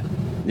 You ever had it?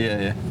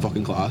 Yeah.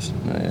 Fucking class.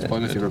 Yeah, It's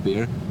probably my good. favourite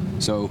beer.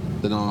 So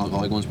the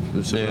non-alcoholic one's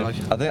super Yeah. like.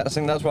 I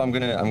think that's what I'm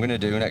gonna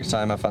do next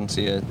time I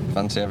fancy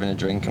having a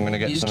drink. I'm gonna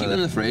get You just some keep of it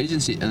in the. the fridge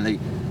and see, and like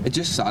it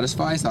just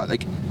satisfies that.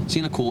 Like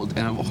seeing a cold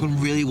and a fucking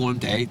really warm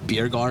day,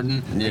 beer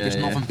garden. Like, Yeah, there's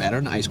yeah. nothing better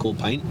than an ice cold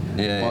pint.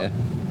 Yeah,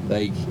 But,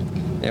 like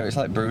Yeah, it's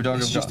like BrewDog.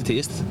 it's just the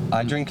taste.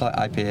 I drink like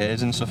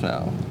IPAs and stuff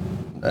now,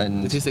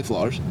 and It tastes like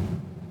flowers.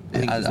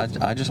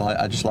 I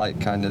just like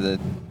kind of the.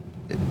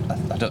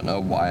 I don't know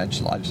why. I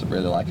just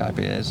really like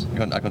IPAs.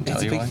 I couldn't It's tell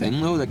a you big why.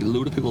 thing though. Like a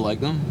load of people like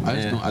them.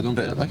 I don't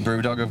but get it. Like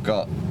BrewDog have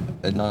got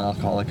a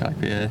non-alcoholic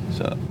IPA,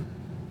 so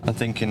I'm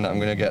thinking that I'm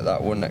gonna get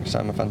that one next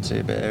time I fancy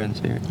a beer and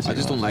see. I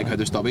just don't like how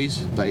they're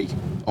stubbies. Like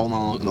all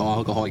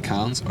non-alcoholic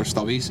cans are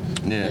stubbies.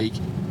 Yeah. Like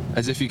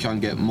as if you can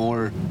get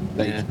more.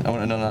 Like Yeah, I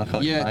want a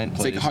non-alcoholic yeah, pint,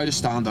 it's like please. how to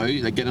stand out.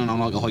 Like getting a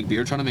non-alcoholic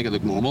beer, trying to make it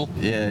look normal.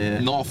 Yeah.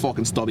 Not a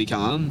fucking stubby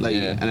can. Like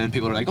Yeah. and then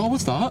people are like, oh,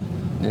 what's that?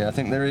 Yeah, I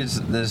think there's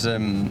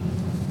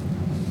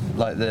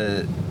like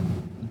the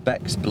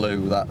Beck's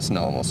Blue, that's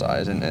normal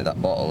size, isn't it,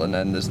 that bottle, and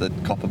then there's the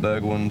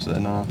Copperberg ones that are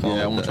non-alcoholic.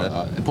 Yeah, I want to try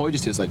that. It probably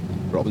just tastes like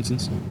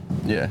Robinsons.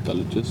 Yeah.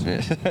 Delicious.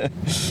 Yeah.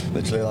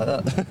 Literally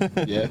like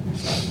that. Yeah.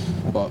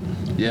 But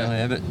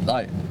yeah. But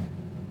like,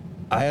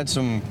 I had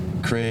some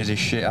crazy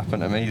shit happen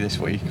to me this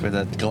week with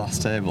a glass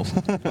table.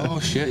 Oh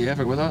shit, yeah, I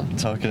forgot about that.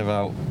 Talking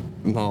about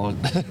more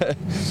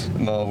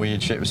more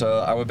weird shit. So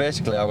I was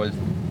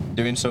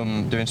doing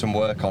some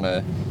work on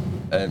a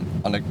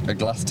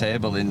glass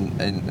table in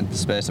the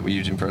space that we're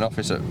using for an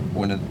office at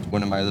one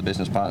of my other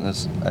business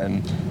partners'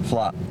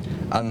 flat,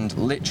 and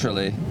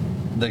literally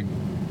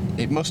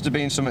it must have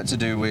been something to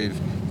do with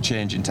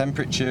changing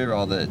temperature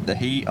or the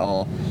heat,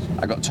 or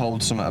I got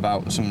told something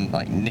about some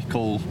like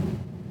nickel,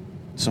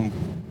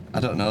 I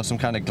don't know, some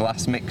kind of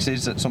glass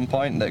mixes at some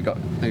point that got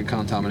Like a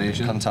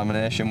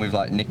contamination. with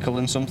like nickel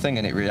and something,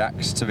 and it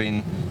reacts to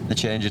being the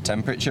change of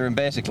temperature, and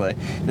basically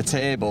the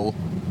table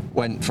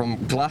went from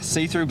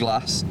see-through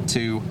glass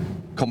to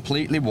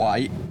completely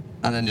white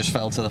and then just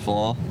fell to the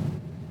floor.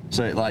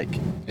 So it like,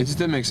 It just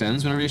didn't make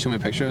sense. Whenever you show me a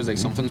picture, I was like,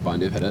 something's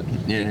bound to have hit it.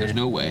 Yeah. There's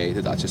no way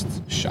that just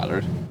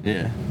shattered.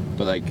 yeah.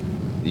 But like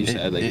you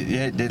said, like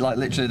Yeah, it did, like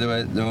literally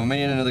there were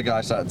me and another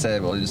guy sat at the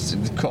table. He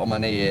just cut on my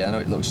knee here. I know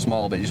it looks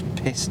small, but it just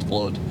pissed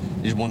blood.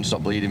 It just wouldn't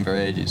stop bleeding for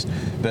ages.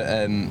 But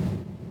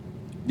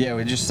yeah,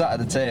 we just sat at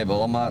the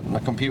table on my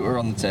computer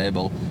on the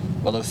table.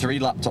 Well, there were 3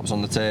 laptops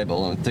on the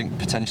table, and I think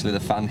potentially the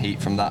fan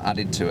heat from that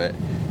added to it.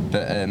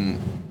 But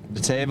the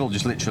table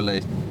just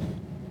literally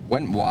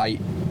went white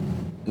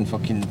and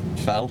fucking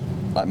fell.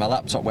 Like my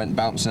laptop went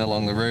bouncing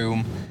along the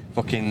room.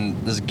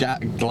 Fucking there's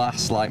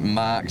glass like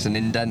marks and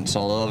indents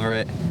all over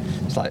it.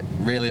 It's like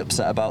really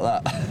upset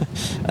about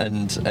that.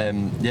 And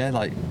yeah,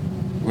 like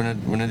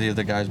one of the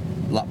other guys'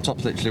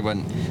 laptops literally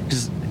went,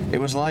 because it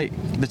was like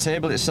the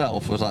table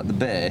itself was like the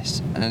base,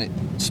 and then it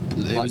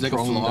was like a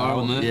pronged floor, out.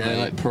 wasn't it? Yeah,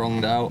 like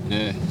pronged out.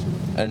 yeah.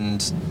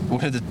 And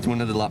one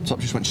of the laptops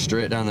just went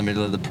straight down the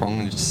middle of the prong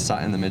and just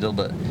sat in the middle.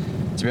 But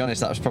to be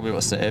honest, that was probably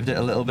what saved it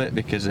a little bit,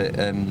 because it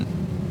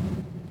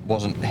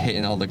wasn't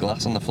hitting all the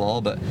glass on the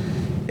floor, but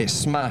it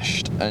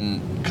smashed,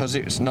 and because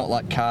it's not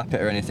like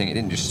carpet or anything, it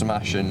didn't just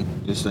smash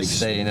and Just, like,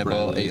 stay in a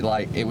boat. It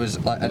was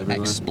like an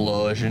everywhere.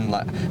 explosion.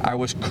 Like I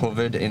was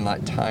covered in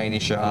like tiny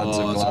shards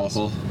Oh, of that's glass.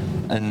 awful.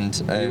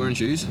 And Are you wearing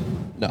shoes?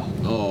 no.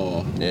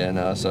 Oh. Yeah,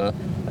 no. So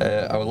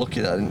I was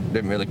lucky that I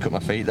didn't really cut my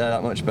feet there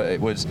that much, but it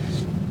was,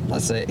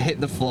 let's say, it hit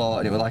the floor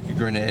and it was like a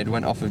grenade.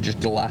 Went off of just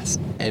glass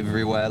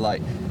everywhere,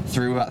 like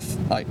through that,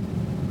 like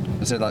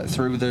I said, like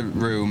through the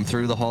room,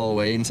 through the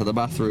hallway into the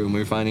bathroom. We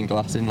were finding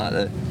glass in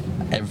like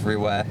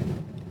everywhere.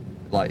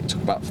 Like it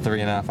took about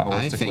 3.5 hours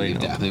I to think you clean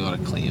up. definitely got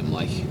to claim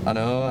like. I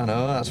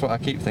know. That's what I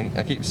keep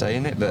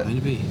saying it, but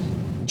Maybe.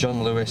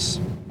 John Lewis,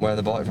 where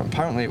they bought it from.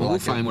 Apparently, it was We'll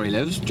like go find where he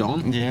lives,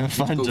 John. yeah,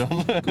 find Go-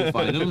 John. go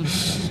find him.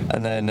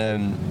 And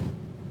then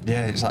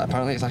yeah, it's like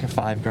apparently it's like a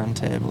 $5,000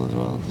 table as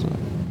well. So.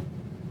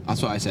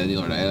 That's what I said the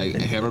other day.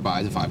 Like, whoever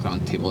buys a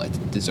 £5 table,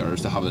 it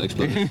deserves to have it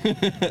exploded.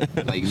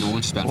 Like, no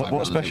one should spend £5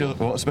 What on a table.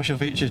 what special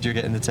features do you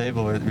get in the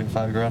table with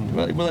 $5,000?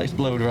 Well, it will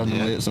explode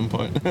randomly Yeah. at some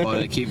point. But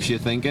it keeps you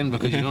thinking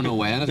because you don't know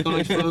when it's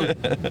going to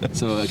explode.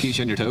 So it keeps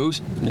you on your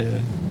toes. yeah.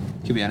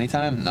 Could be any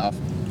time. No,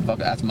 fuck,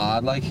 that's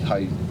mad. Like how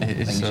is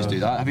things so- just do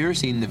that. Have you ever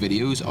seen the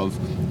videos of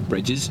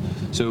bridges?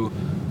 So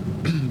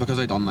because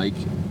I done like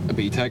a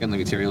BTEC and the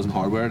materials and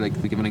hardware, like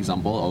they give an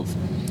example of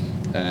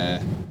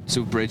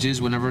so bridges.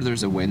 Whenever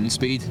there's a wind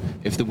speed,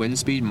 if the wind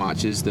speed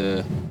matches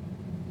the,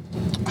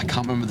 I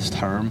can't remember this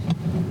term.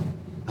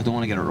 I don't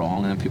want to get it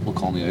wrong, and then people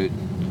call me out.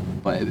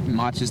 But it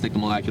matches like the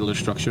molecular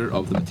structure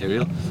of the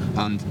material,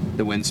 and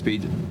the wind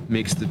speed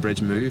makes the bridge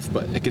move.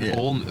 But it can Yeah.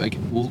 all like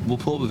we'll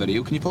pull up a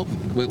video. Can you pull up?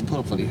 We'll pull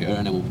up a video here,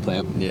 and then we'll play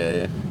it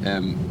Yeah.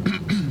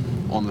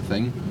 on the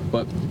thing.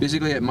 But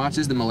basically, it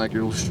matches the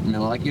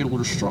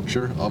molecular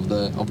structure of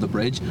the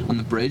bridge, and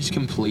the bridge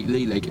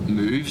completely like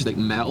moves. Like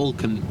metal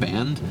can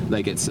bend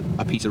like it's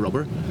a piece of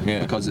rubber Yeah.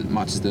 because it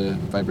matches the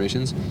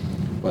vibrations.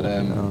 But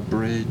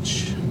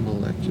bridge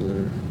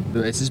molecular.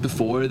 This is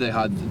before they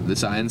had the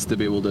science to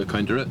be able to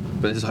counter it,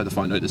 but this is how they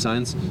found out the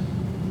science.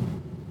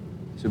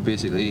 So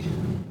basically,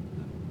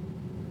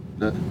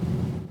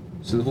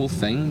 so the whole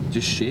thing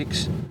just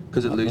shakes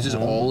because it What the loses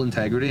hell? all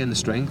integrity and the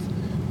strength.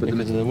 But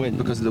Because of the wind?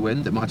 Because of the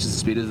wind, it matches the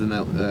speed of the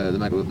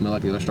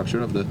molecular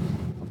structure of the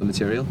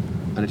material,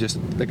 and it just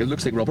like it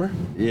looks like rubber.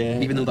 Yeah.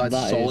 Even though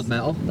that's solid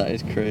metal. That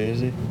is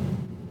crazy.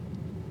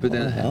 But What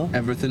the then hell?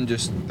 everything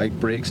just like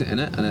breaks in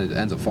it, and it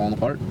ends up falling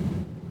apart.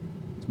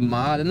 It's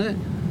mad, isn't it?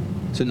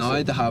 So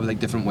now they have like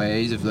different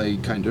ways of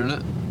like countering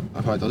it.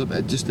 I've had other, but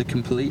it just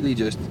completely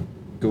just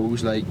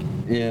goes like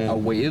Yeah. a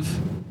wave.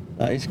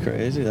 That is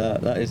crazy.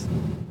 That is.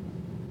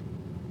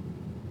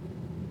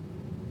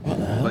 What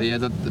the hell? But yeah,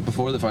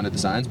 before they found out the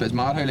science, but it's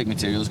mad how like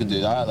materials can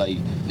do that. Like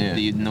Yeah.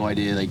 they had no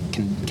idea like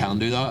can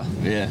do that.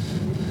 Yeah.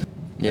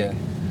 Yeah.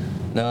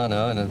 No,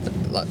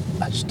 and like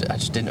I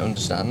just didn't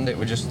understand. It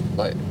was just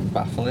like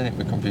baffling. It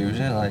was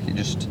confusing. Like it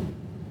just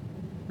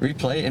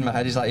replay it in my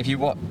head. Is like if you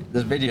watch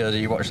there's videos that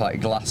you watch like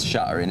glass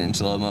shattering in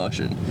slow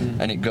motion,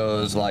 and it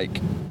goes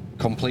like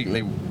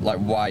completely like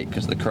white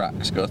because the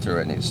cracks go through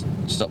it, and it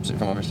stops it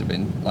from obviously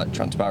being like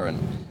transparent,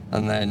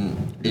 and then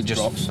it just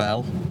drops.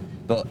 fell.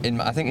 But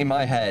I think in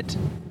my head,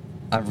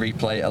 I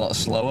replay it a lot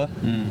slower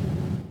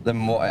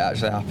than what it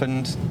actually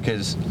happened,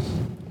 because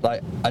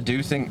like I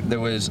do think there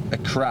was a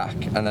crack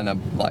and then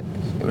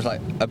it was like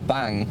a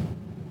bang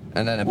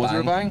and then a Was bang.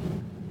 there a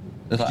bang?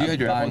 There's like You a had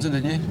your bang. headphones in,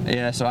 didn't you?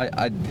 Yeah, so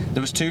I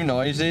there was 2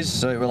 noises,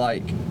 so it were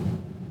like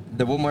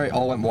the one where it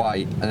all went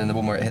white and then the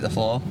one where it hit the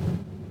floor.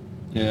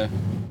 Yeah.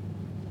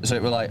 So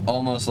it were like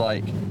almost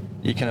like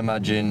you can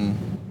imagine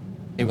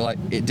it were like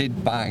it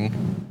did bang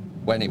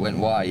when it went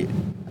white,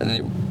 and then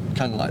it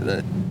kind of like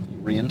the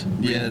Rained.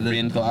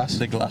 Rained glass.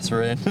 the glass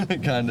rain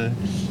kind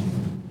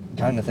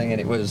of thing, and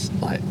it was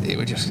like it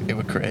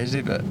was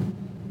crazy, but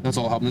That's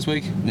all happened this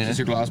week. Yeah. Just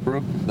your glass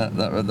broke.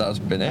 that's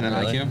been it. And then I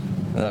really. came.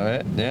 Is that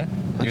right? Yeah.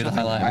 You're the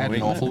highlight I of had the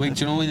an week, awful mate. week.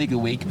 Do you know like the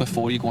week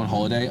before you go on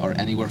holiday or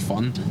anywhere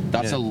fun?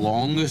 That's Yeah. the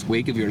longest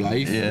week of your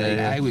life. Yeah, Like,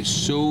 yeah. I was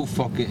so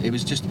fucking. It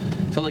was just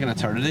felt like an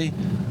eternity.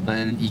 And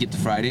then you get to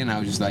Friday, and I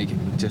was just like,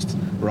 just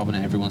rubbing it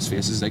in everyone's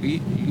faces. Like, you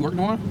working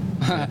tomorrow?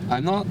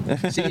 I'm not.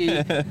 See,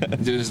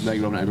 just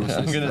like rubbing it in everyone's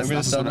I'm faces.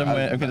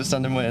 gonna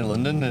stand and wait in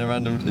London in a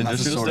random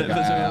That's the industrial sort of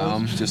estate. guy I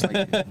am. Just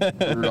like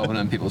rubbing it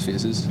in people's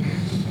faces.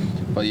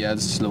 But yeah,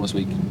 it's the slowest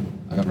week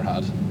I've ever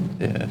had.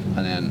 Yeah.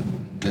 And then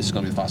this is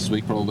gonna be the fastest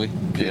week probably.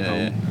 Getting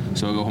home.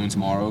 So I'll go home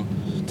tomorrow.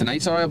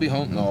 Tonight, sorry, I'll be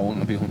home. No, I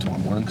won't be home tomorrow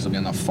morning because I'll be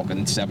on that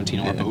fucking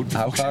 17-hour boat.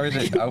 How far is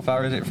it? How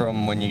far is it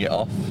from when you get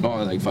off?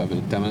 Oh, like 5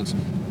 minutes, 10 minutes.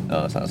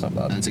 Oh, that's not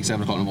bad. And it's like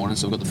 7 o'clock in the morning,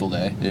 so I've got the full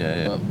day.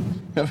 Yeah.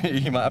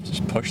 You might have to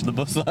just push the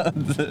bus.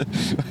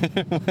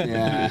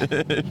 Yeah.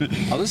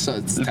 I'll just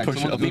text push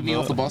it someone, up meet the me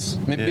off the boat. bus.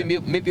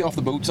 Meet me off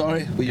the boat,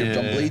 sorry, with your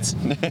jump leads.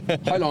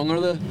 How long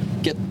are they?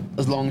 Get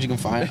as long as you can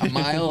find. A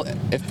mile,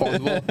 if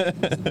possible.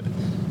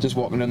 Just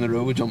walking down the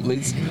road with jump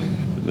leads.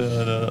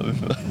 No, that'll be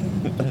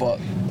fun. But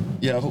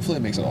yeah, hopefully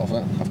it makes it off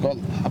it.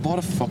 I bought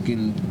a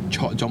fucking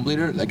jump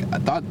leader. Like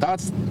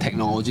that's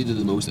technology to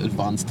the most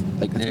advanced.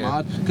 Like it's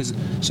mad.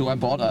 So I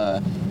bought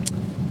a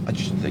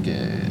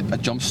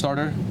jump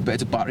starter, but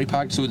it's a battery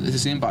pack. So it's the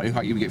same battery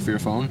pack you would get for your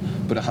phone,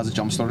 but it has a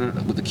jump starter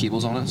with the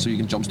cables on it, so you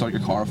can jump start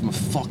your car from a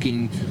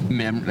fucking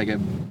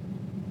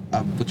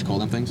what you call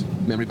them things?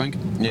 Memory bank.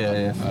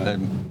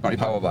 Battery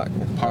power bank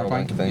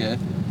thing. thing. Yeah,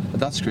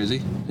 that's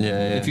crazy.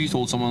 Yeah. If you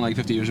told someone like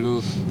 50 years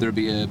ago there'd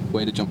be a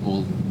way to jump,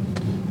 well,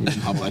 you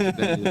didn't have electric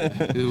then.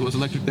 It was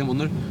electric then,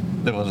 wasn't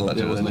there? There was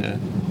electric.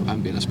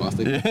 I'm being a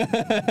spastic.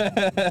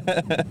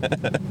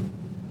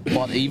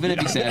 But even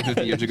if you said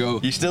 50 years ago,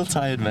 you're still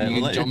tired, man.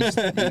 You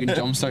can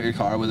jump start your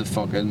car with a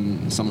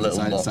fucking something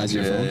the size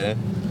of your phone. Yeah.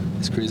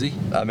 It's crazy.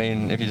 I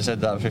mean, if you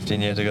said that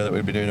 15 years ago that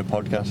we'd be doing a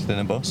podcast in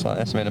a bus, I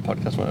estimate a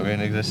podcast wouldn't have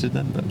even existed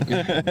then.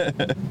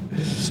 But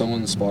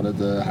Someone spotted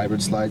the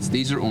hybrid slides.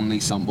 These are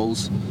only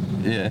samples.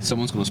 Yeah.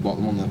 Someone's going to spot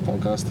them on the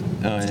podcast.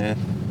 Oh yeah.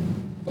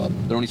 But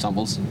they're only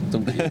samples.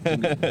 Don't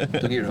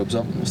get your hopes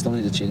up. We still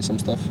need to change some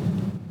stuff.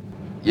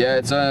 Yeah,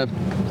 it's a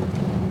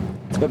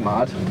bit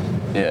mad.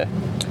 Yeah.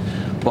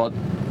 But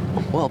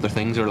what other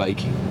things are like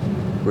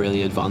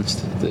really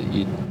advanced that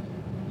you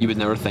would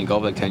never think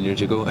of like 10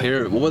 years ago?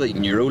 Here, what about like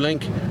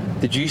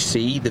Neuralink? Did you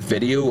see the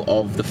video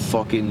of the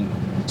fucking...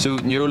 So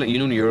Neuralink, you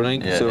know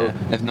Neuralink? Yeah, so yeah.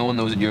 if no one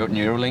knows what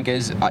Neuralink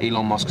is,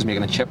 Elon Musk is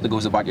making a chip that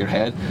goes to the back of your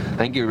head. I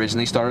think he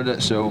originally started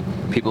it so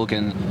people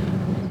can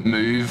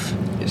move...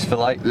 It's for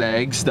like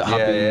legs that have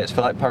been... Yeah, it's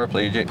for like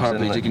paraplegics.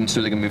 And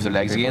so they can move their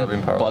legs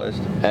again. But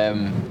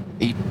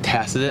he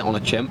tested it on a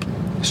chimp.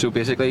 So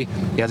basically,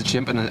 he has a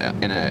chimp in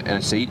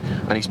a seat,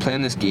 and he's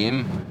playing this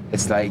game.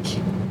 It's like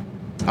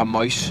a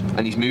mouse,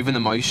 and he's moving the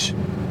mouse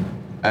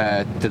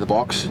to the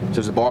box. So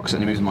there's a box,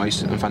 and he moves the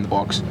mouse and find the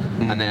box,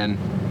 and then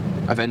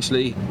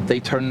eventually they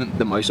turn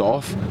the mouse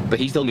off, but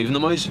he's still moving the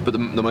mouse, but the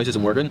mouse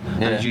isn't working,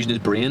 and he's using his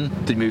brain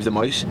to move the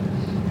mouse,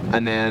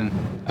 and then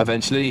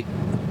eventually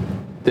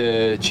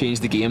they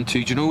change the game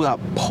to, do you know that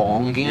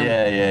Pong game?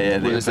 Yeah.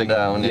 Where there's like,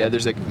 down. Yeah,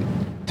 there's like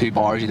 2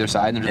 bars either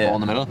side and there's a ball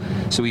in the middle.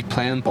 So he's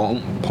playing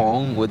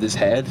Pong with his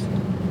head,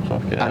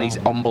 and he's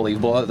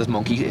unbelievable at it. This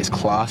monkey is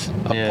class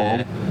at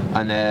Pong,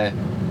 and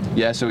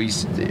so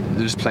he's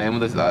just playing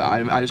with it.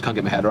 I just can't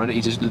get my head around it.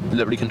 He's just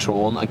literally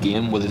controlling a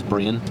game with his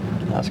brain.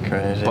 That's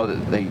crazy.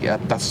 But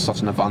that's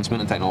such an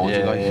advancement in technology.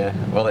 Yeah.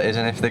 Well, it is,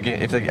 and if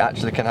they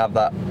actually can have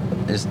that,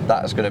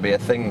 that's going to be a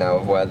thing now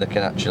of where they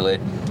can actually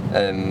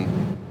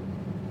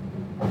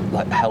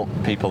like help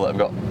people that have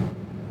got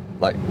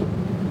like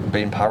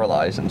being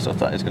paralysed and stuff.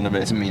 That is going to be...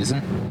 It's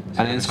amazing.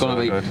 It's going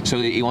to be good. So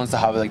he wants to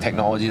have like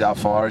technology that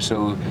far,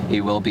 so he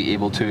will be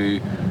able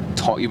to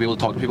talk. You'll be able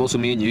to talk to people. So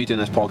me and you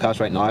doing this podcast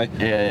right now,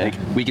 like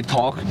we could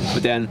talk,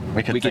 but then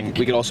we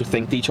could also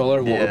think to each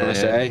other what we're going to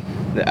say,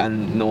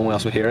 and no one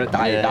else will hear it.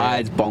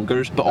 That's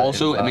bonkers. But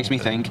also it makes me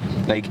think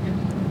like,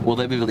 will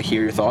they be able to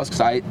hear your thoughts?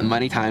 Because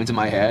many times in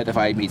my head, if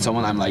I meet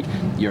someone, I'm like,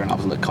 you're an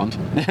absolute cunt.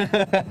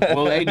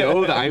 Well, they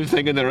know that I'm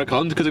thinking they're a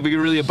cunt because it would be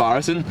really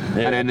embarrassing.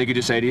 And then they could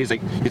just say to you,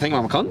 like, you think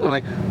I'm a cunt? I'm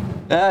like,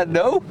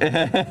 no.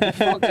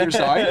 Fuck your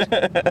side.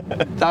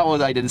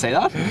 I didn't say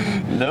that.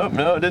 No,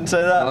 I didn't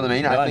say that. You know what I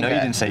mean? I know you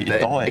didn't say you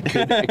thought it.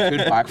 It could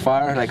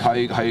backfire. Like, how are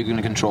you going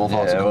to control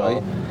thoughts?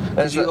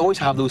 Because you always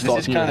have those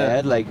thoughts in your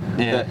head. Like,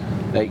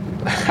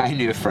 I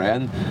knew a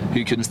friend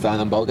who couldn't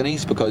stand on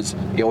balconies because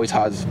he always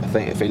has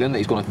a feeling that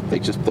he's going to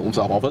like just throw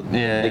himself off it.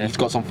 Like he's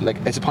got something like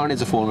apparently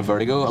it's a form of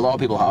vertigo. A lot of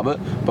people have it,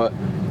 but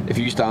if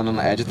you stand on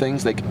the edge of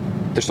things, like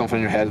there's something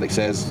in your head that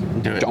says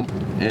jump,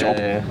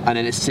 and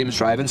then it's the same as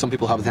driving. Some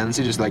people have a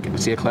tendency to just like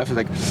see a cliff, it's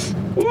like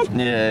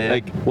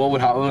like what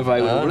would happen if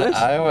I went over this?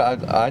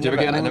 I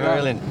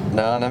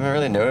never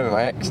really knew it.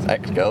 My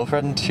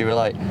ex-girlfriend, she was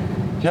like,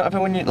 you know,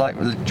 when you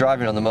like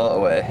driving on the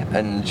motorway,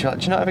 and she like,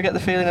 do you not ever get the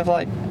feeling of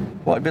like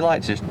what it'd be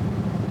like to just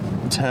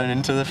turn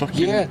into the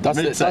fucking that's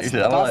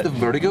the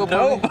vertigo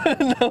part.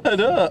 No, I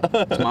don't.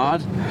 It's mad.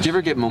 Do you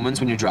ever get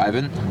moments when you're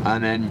driving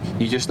and then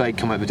you just like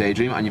come out of a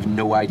daydream and you've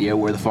no idea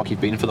where the fuck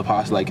you've been for the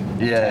past like 10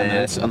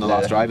 minutes on the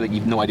last drive? Like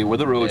you've no idea where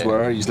the roads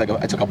were. You just like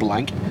it's like a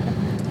blank.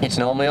 It's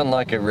normally on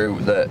like a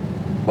route that,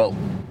 well,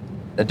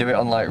 I do it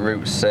on like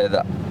routes, say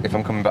that if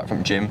I'm coming back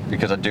from gym,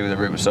 because I do the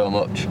route so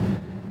much,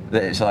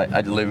 that it's like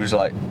I'd lose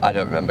like I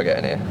don't remember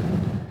getting here.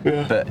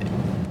 Yeah. But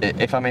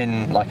if I'm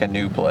in like a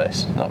new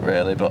place, not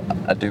really, but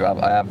I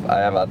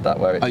have had that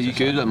where it's Are you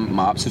good at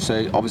maps? To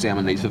say, obviously I'm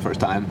in Leeds for the first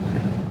time.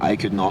 I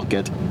could not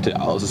get to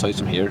Alice's house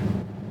from here.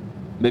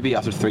 Maybe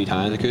after 3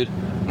 times I could.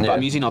 But Yeah.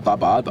 I'm usually not that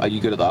bad. But are you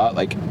good at that?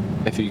 Like,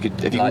 if you go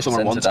like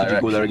somewhere sense once, of could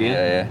you go there direction.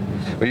 again?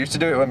 Yeah. We used to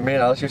do it when me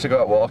and Alice used to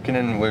go out walking,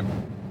 and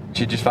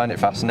she'd just find it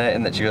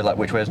fascinating that she go like,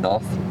 which way's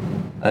north?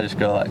 I just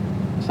go like,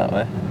 it's that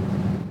way.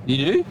 You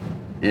do?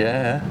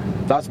 Yeah.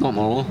 That's not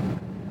normal.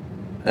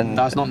 And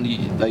That's not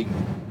like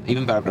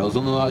even Bear Grylls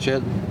don't know that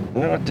shit.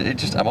 no, it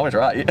just I'm always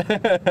right.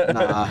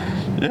 Nah.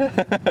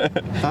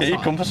 Yeah, you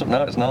not- come for something.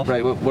 No, it's north.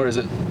 Right, where is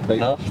it? Right,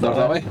 North, north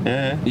that way?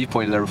 Yeah. You've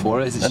pointed there before.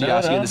 Is it she No,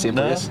 asked you in no, the same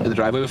no. place in the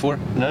driveway before?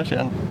 No, she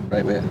hadn't.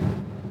 Right, wait.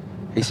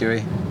 Hey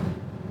Siri,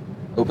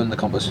 open the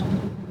compass.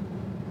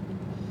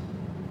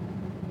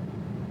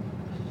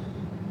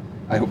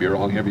 I hope you're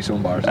wrong here. I'd be so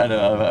embarrassed. I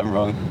know I'm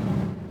wrong.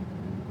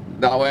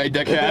 That way,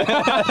 dickhead.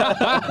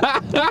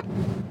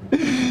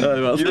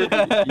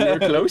 You're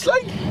close,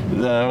 like.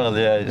 No, well,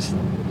 yeah,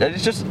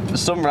 it's just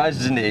sun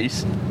rises in the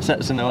east,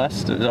 sets in the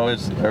west. It was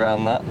always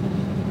around that.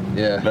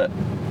 Yeah. But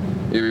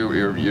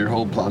Your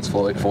whole plan's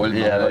foiled.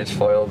 yeah, it's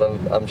foiled.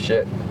 I'm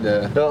shit.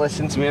 Yeah. Don't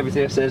listen to me.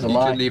 Everything I say is a You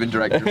lie. couldn't even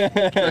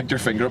direct your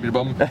finger up your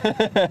bum.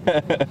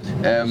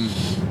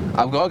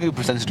 I've got a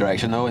good sense of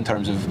direction though, in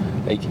terms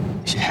of like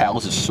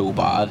Hell's is so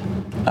bad.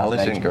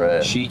 Alice isn't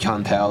great. She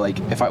can't tell. Like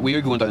if we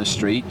were going down the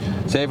street,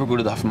 say if we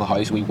go from the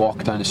house and we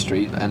walk down the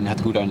street and had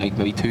to go down like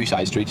maybe 2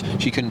 side streets,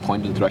 she couldn't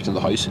point in the direction of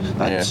the house.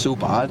 That's Yeah. so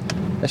bad.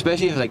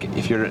 Especially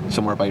if you're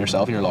somewhere by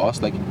yourself and you're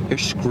lost, like you're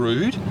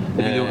screwed if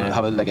you don't Yeah.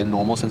 have a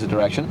normal sense of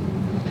direction.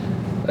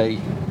 Like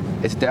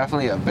it's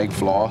definitely a big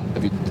flaw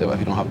if you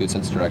don't have a good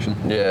sense of direction.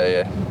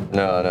 Yeah.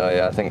 No,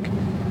 yeah. I think.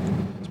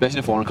 Especially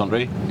in a foreign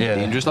country. Yeah.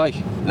 Dangerous like.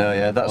 No,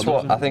 yeah. That's Oh, what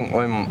doesn't- I think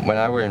when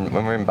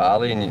we're in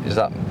Bali, and is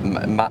that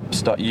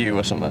maps.u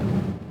or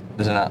something?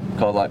 There's an app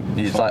called like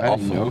it's like I off.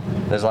 didn't know.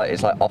 There's like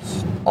it's like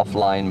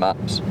offline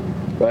maps.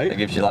 It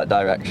gives you like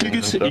directions.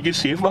 and stuff.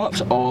 save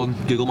maps on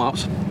Google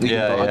Maps. You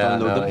Yeah, can yeah, I download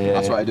know, them. yeah,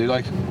 That's yeah. what I do.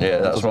 Like. Yeah,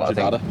 that's Doesn't what I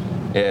show think. data.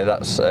 Yeah,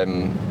 that's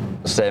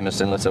same as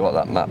similar to what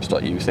that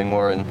maps.u thing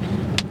were, and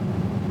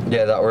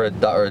yeah, that were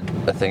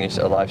a thing. It's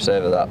a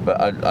lifesaver that.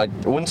 But I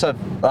once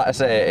like I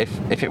say,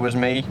 if it was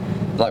me,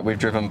 like we've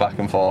driven back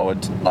and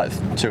forward like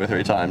 2 or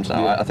 3 times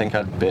now, Yeah. I think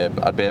I'd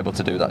be able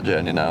to do that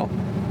journey now.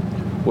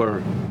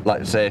 Where?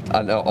 Like say,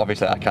 I know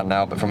obviously I can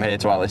now, but from here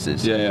to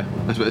Alice's. Yeah.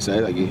 I was about to say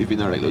like you've been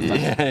there like loads of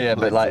times. Yeah,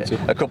 but like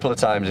a couple of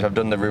times, if I've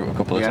done the route a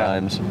couple of Yeah.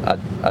 times,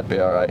 I'd be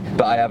all right.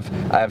 But I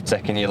have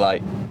taken you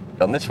like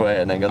gone this way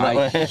and then gone that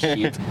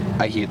way.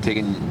 I hate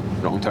taking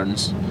wrong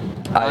turns.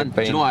 I've And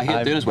do you been- know what I hate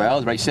I've- doing as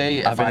well? Right,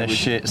 say I've if been I a was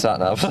shit sat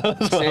nav.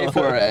 say if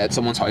we're at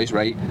someone's house,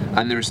 right,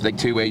 and there's like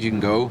 2 ways you can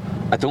go.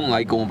 I don't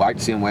like going back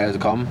the same way as I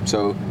come.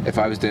 So if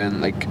I was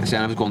doing like, say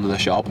I was going to the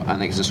shop and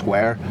like it's a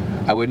square,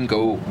 I wouldn't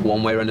go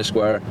one way around the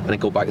square and then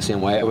go back the same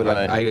way. I would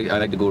Right. I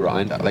like to go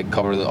around, like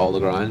cover all the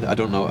ground. I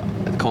don't know,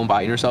 coming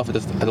back on yourself. I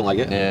don't like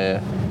it.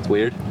 Yeah, It's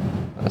weird.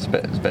 it's a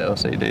bit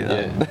OCD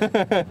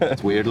that.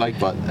 It's weird, like,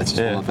 but it's just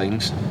Yeah. one of the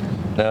things.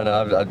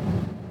 No,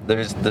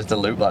 there's the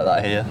loop like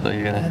that here, so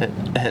you're gonna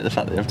hit the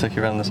fact that I've took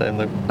you around the same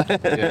loop.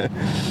 Yeah.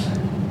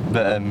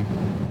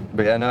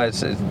 But yeah, no,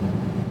 it's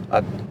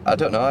I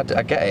don't know,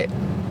 I get it.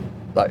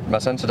 Like my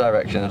sense of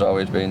direction has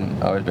always been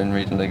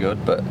reasonably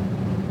good, but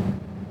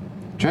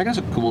Do you reckon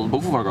it's well,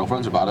 both of our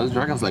girlfriends are bad at it? Do you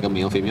reckon it's like a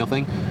male-female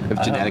thing? If I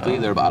don't genetically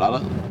know. they're bad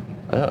at it?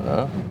 I don't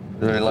know.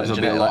 They're like, There's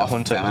a you know, bit like of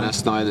hunter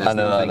feminists now I that's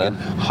know, thinking,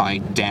 how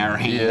dare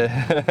he?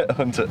 Yeah,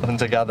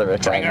 hunter gatherer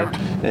kind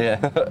of.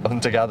 Yeah,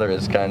 hunter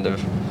gatherers kind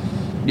of.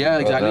 Yeah,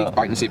 exactly. no.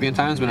 Back in Sapien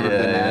times, whenever the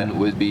Yeah. men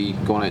would be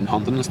going out and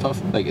hunting and stuff,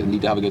 like they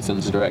need to have a good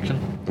sense of direction.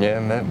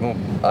 Yeah, well,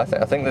 I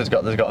think there's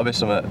got to be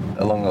something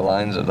along the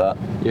lines of that.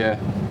 Yeah,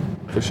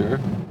 for sure.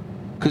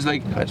 Because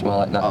like It's more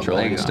like natural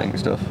instinct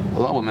stuff. A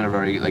lot of women are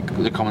very like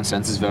their common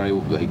sense is very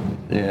like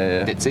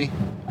Yeah. ditzy.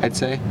 I'd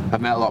say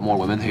I've met a lot more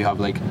women who have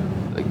like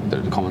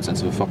their common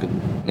sense of a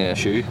fucking Yeah.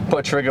 shoe. Put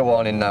a trigger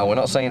warning now. We're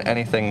not saying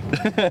anything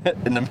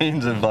in the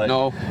means of like.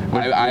 No,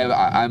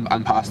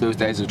 I'm past those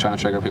days of trying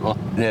to trigger people.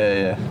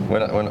 Yeah. We're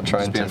not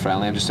trying Just being to.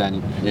 friendly. I'm just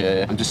saying.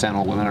 Yeah. I'm just saying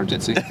all women are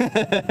ditzy.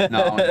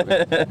 No.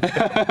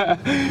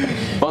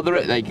 But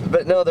they're like.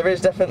 But no, there is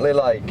definitely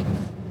like.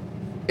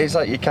 It's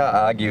like you can't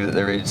argue that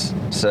there is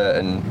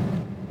certain.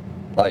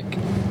 Like.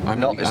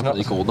 I'm it's not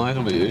really cold now. I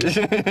don't know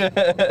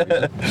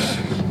about you.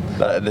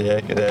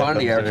 Like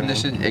Apparently, air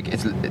conditioning.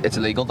 It's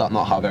illegal to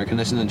not have air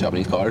conditioning in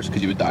Japanese cars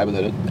because you would die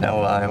without it.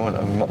 No,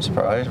 I'm not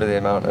surprised with the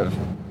amount of.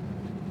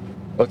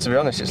 Well, to be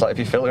honest, it's like if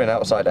you're filtering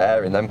outside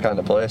air in them kind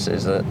of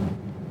places that.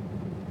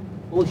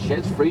 Holy shit!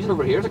 It's freezing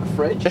over here. It's like a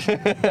fridge.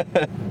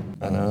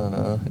 I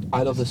know.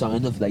 I love the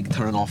sound of like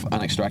turning off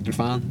an extractor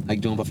fan, like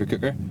jump off your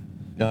cooker.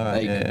 Alright,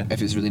 Like yeah.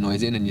 if it's really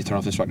noisy and then you turn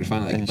off the extractor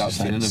fan, like And it's that just,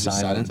 feeling like, of just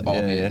silent. silence. Oh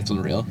Yeah, mate, yeah. it's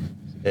unreal.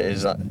 It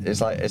is that. It's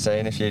like it's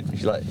saying if you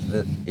like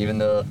even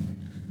though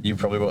they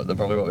probably won't be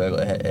able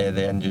to hear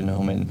the engine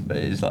humming, but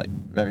it is like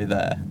very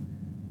there.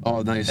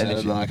 Oh, no, you said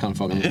it, then I can't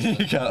fucking.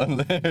 You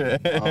can't.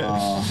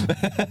 Oh.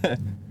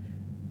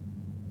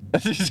 I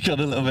just got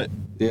a little bit.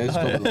 Yeah, it's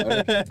probably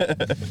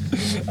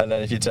loud. And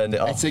then if you turned it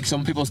off. It's like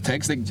some people's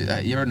tics. Like,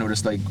 you ever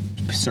notice like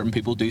certain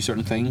people do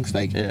certain things?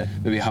 Like, Yeah.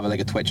 maybe have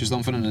like a twitch or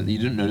something, and you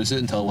didn't notice it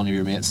until one of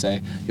your mates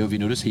say, "Yo, have you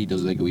noticed he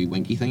does like a wee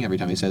winky thing every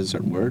time he says a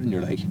certain word?" And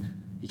you're like,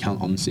 you can't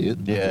unsee it.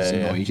 Yeah, It's yeah.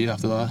 annoying you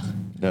after that.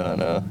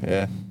 No,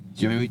 yeah.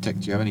 Do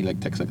you have any like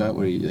tics like that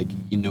where you like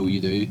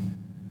you do,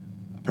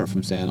 apart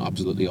from saying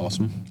absolutely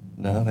awesome?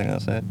 No, I think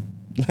that's it.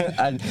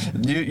 And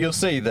you'll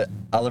see that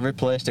I'll have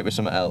replaced it with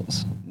something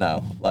else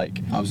now.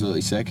 Like, Absolutely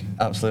sick.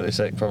 absolutely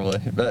sick, probably.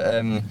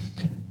 But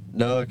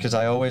no, because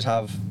I always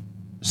have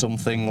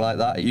something like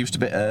that. It used to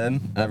be and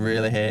I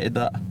really hated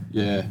that.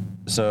 Yeah.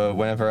 So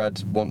whenever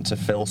I'd want to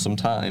fill some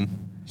time,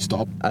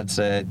 Stop. I'd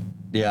say,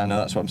 yeah, I know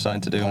that's what I'm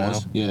starting to do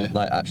Pause, now. yeah.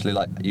 Like, actually,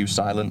 like, use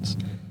silence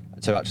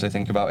to actually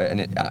think about it,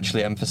 and it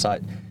actually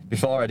emphasise.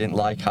 Before, I didn't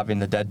like having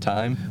the dead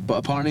time. But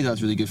apparently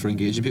that's really good for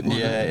engaging people.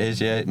 isn't Yeah, it? it is.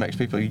 Yeah, it makes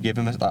people, you give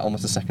them like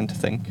almost a second to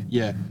think.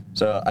 Yeah.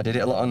 So I did it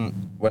a lot on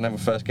when I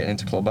was first getting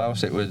into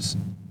Clubhouse. It was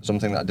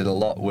something that I did a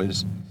lot.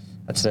 Was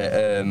I'd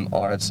say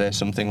or I'd say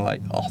something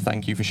like, "Oh,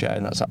 thank you for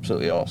sharing. That's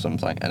absolutely awesome."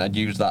 And I'd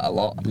use that a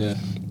lot. Yeah.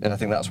 And I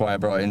think that's why I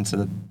brought it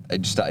into I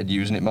just started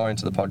using it more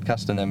into the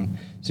podcast. And then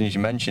as soon as you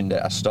mentioned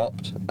it, I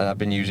stopped, and I've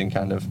been using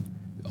kind of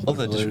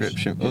other fillers,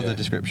 yeah.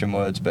 description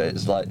words. But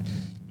it's like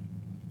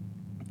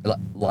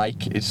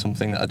is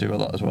something that I do a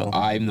lot as well.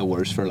 I'm the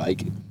worst for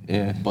like,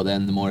 Yeah. but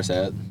then the more I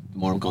say it, the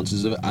more I'm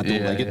conscious of it. I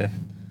don't like it. Yeah.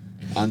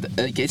 And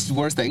like, it's the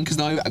worst thing because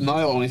now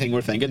the only thing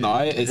we're thinking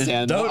now is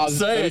saying Don't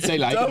say it. say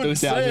like Don't don't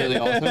say say absolutely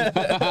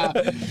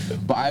awesome.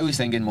 But I was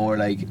thinking more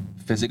like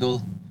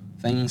physical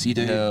things you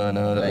do, No, I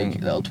don't like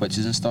think- little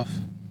twitches and stuff.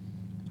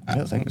 I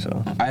don't think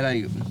so. I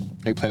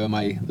like play with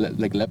my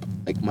lip,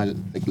 like my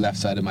left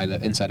side of my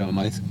lip, inside of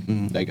my mouth.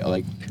 Like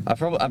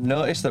I've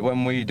noticed that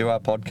when we do our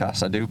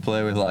podcast, I do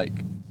play with like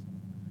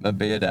my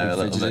beard hair a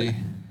little bit, fidgety.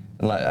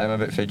 and like I'm a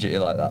bit fidgety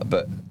like that.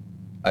 But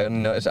I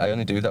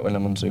only do that when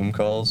I'm on Zoom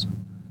calls.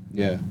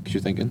 yeah, because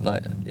you're thinking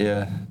Like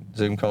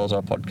Zoom calls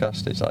or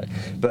podcast. It's like,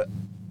 but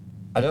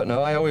I don't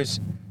know. I always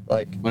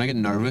like. when I get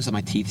nervous and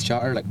my teeth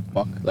chatter, like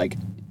fuck, like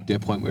to a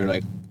point where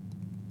like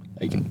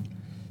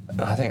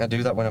I think I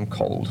do that when I'm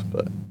cold,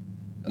 but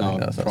I no,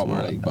 think that's probably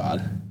more- like bad.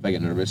 If I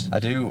get nervous. I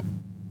do.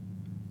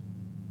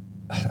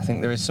 I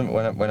think there is some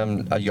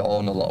I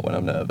yawn a lot when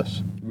I'm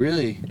nervous.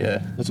 Really?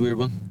 Yeah. That's a weird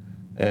one.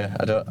 Yeah,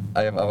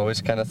 I've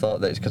always kind of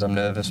thought that it's because I'm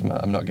nervous.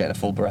 I'm not getting a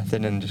full breath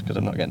in, and just because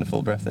I'm not getting a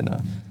full breath in, I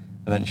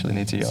eventually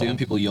need to yawn. See when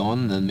people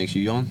yawn, then makes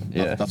you yawn.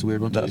 Yeah, That's a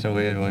weird one. That's too. a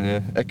weird one. Yeah,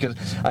 because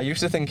I used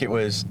to think it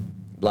was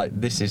like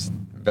this is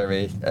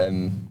very.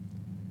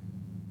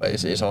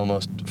 It's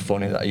almost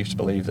funny that I used to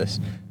believe this,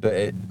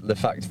 but the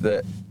fact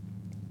that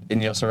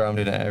in your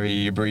surrounding area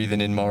you're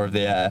breathing in more of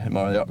the air,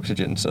 more of the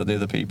oxygen, so the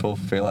other people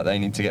feel like they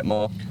need to get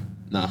more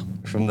Nah,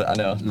 from the. I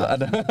know. I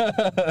know.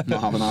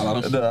 not having that,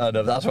 Adam. No, I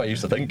know. That's what I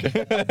used to think.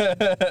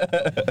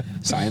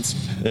 Science.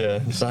 Yeah,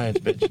 science,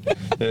 bitch.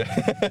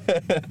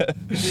 Yeah.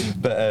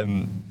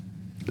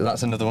 But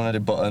that's another one I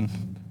did. Button.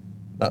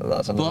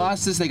 That's another. But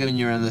that's just like when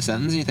you're in the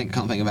sentence and you think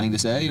can't think of anything to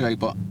say, right?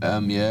 But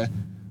yeah,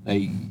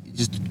 like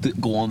just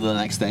go on to the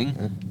next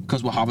thing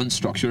because we haven't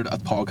structured a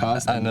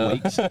podcast I in know.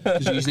 weeks.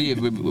 Because usually if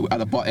we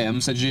at a bottom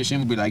situation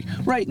we'd be like,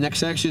 right, next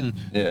section.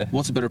 Yeah.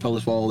 What's a bitter pill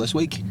to swallow this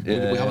week? We Yeah,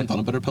 haven't yeah. done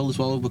a bitter pill to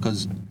swallow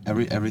because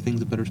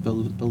everything's a bitter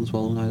pill to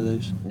swallow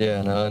nowadays.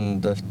 Yeah, no,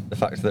 and the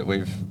fact that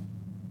we've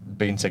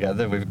been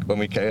together,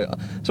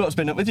 so what's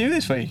been up with you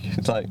this week?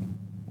 It's like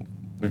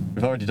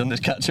we've already done this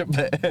catch-up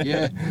bit.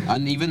 Yeah,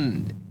 and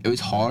even it was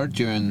hard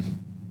during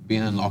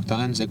being in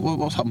lockdown. It's like,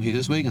 what's happened to you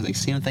this week? And it's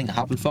like, same thing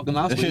happened fucking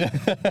last week.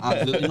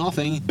 Absolutely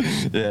nothing.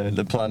 Yeah,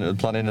 the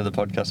planning of the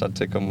podcast had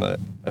to come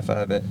a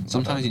fair bit.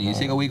 Sometimes you need to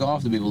take a week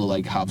off to be able to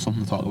like have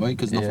something to talk about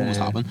because nothing was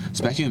Yeah. happening.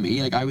 Especially with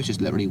me, like I was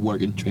just literally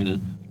working,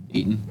 training,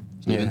 eating,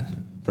 sleeping Yeah.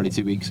 for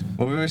 2 weeks.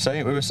 Well, we were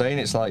saying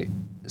it's like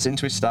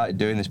since we started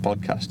doing this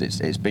podcast,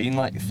 it's been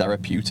like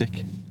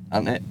therapeutic,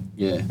 hasn't it?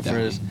 Yeah, For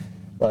definitely. us,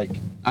 like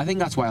I think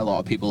that's why a lot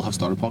of people have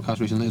started podcasts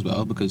recently as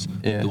well because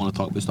Yeah. they want to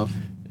talk about stuff.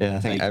 yeah, I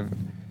think Like-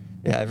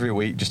 every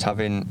week just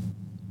having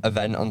a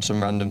vent on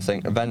some random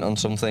thing, a vent on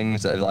some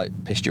things that have like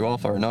pissed you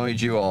off or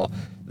annoyed you, or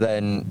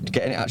then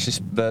getting it actually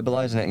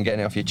verbalizing it and getting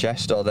it off your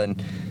chest, or then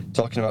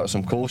talking about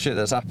some cool shit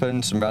that's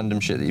happened, some random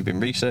shit that you've been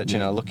researching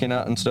Yeah. or looking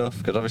at and stuff.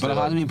 Because obviously, But it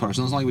like, hasn't been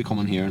personal. It's not like we come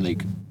in here and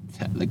like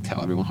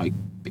tell everyone how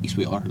base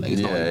we are. Like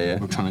it's not Yeah, like yeah.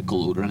 we're trying to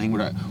gloat or anything.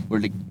 We're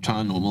like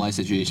trying to normalize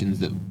situations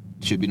that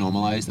should be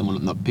normalized and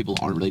when not, people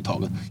aren't really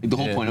talking. Like the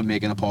whole Yeah. point of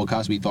making a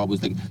podcast we thought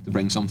was like to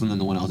bring something that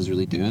no one else is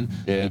really doing.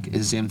 Yeah. Like, it's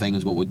the same thing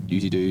as what we'd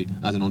usually do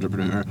as an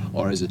entrepreneur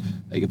or as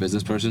like a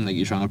business person. Like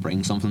you're trying to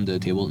bring something to the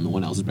table that no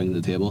one else is bringing to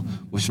the table.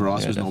 Which for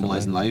us Yeah, was definitely.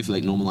 normalizing life,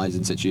 like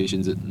normalizing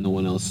situations that no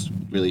one else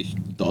really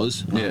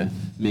does. Yeah.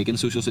 Making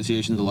social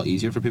situations a lot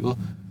easier for people.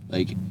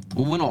 Like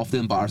we went off the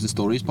embarrassing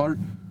stories part.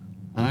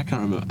 And I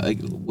can't remember. Like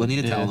we need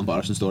to tell Yeah. an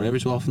embarrassing story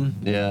every so often.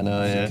 yeah,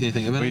 no, yeah. Can you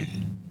think of We-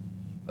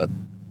 it?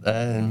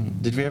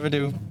 Did we ever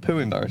do poo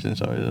embarrassing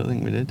stories? I don't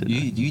think we did.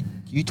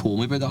 You told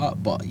me about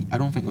that, but I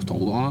don't think it was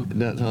told on it.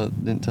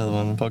 Didn't tell them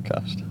on the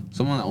podcast.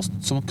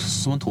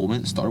 Someone told me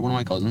at the start. One of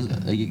my cousins,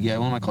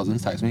 one of my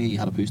cousins texted me. He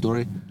had a poo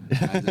story.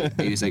 And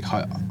he was like,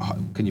 how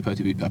can you put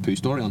a poo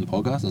story on the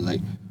podcast?" And I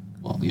was like,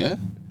 "Well, yeah.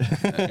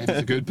 If it's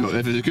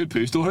a good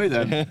poo story,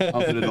 then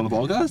I'll put it on the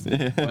podcast."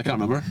 Yeah. But I can't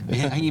remember. I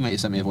think he might have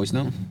sent me a voice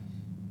note.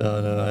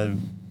 No.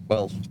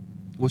 Well,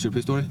 What's your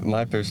poo story?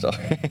 my poo story.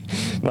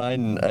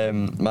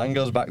 Mine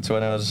goes back to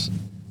when I was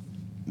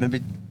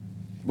maybe.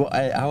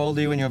 How old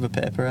are you when you have a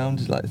paper round?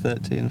 Is it like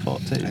 13,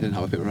 14? I didn't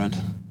have a paper round.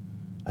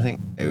 I think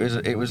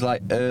it was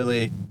like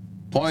early.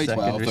 Probably 12,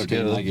 secondary 13,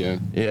 school. like, yeah.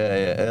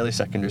 Yeah, early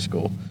secondary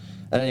school.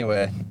 And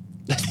anyway,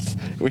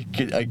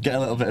 I get a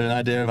little bit of an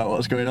idea about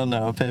what's going on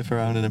now, a paper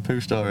round and a poo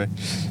story.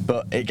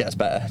 But it gets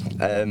better.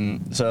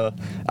 So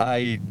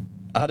I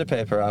had a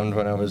paper round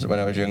when I was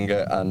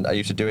younger, and I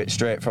used to do it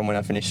straight from when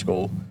I finished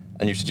school,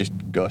 and used to just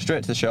go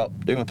straight to the shop,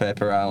 do my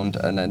paper round,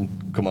 and then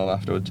come home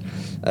afterwards,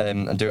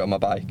 and do it on my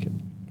bike.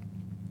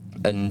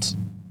 And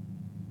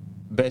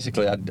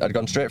basically, I'd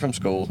gone straight from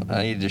school, and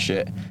I needed a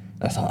shit,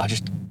 and I thought, I'll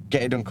just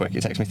get it done quick.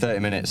 It takes me 30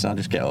 minutes, and I'll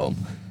just get home.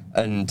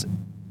 And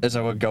as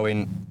I was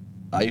going,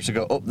 I used to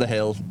go up the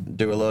hill,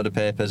 do a load of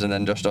papers, and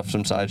then just off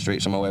some side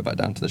streets on my way back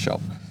down to the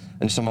shop.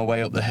 And just on my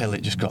way up the hill,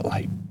 it just got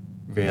like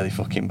really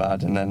fucking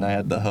bad. And then I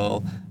had I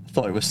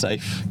thought it was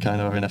safe,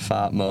 kind of having a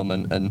fart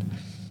moment. And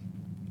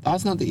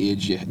That's not the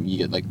age you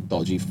get like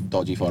dodgy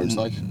farts,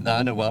 like.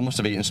 I know, well, I must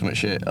have eaten some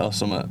shit or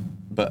something.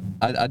 But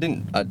I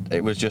didn't.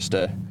 It was just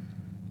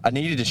I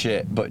needed a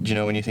shit, but you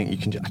know when you think I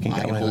can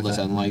get away hold with this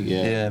it. in, like,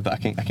 yeah. Yeah, but I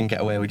can get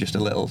away with just a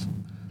little.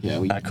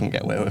 Yeah, I couldn't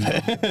get away with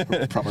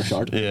it. proper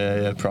short.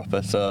 Yeah,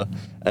 proper. So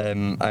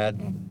I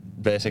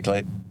had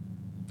basically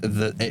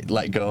it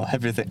let go.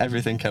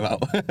 Everything came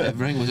out.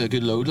 Everything was a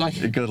good load,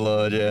 like. A good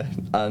load, yeah.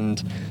 And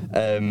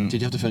Did you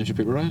have to finish your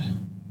paper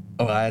round?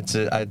 oh, I had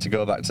to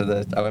go back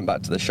to I went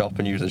back to the shop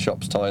and use the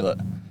shop's toilet,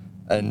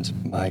 and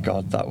my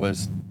God, that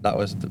was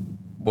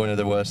one of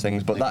the worst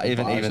things. But Like,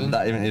 that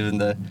even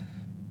the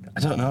I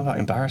don't know about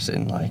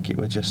embarrassing. Like it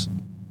was just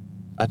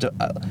I don't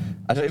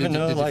even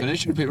know. Did like you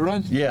finish your paper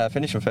round? yeah, I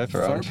finished my paper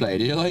Fair round. play,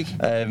 do you like?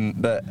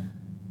 But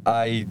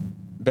I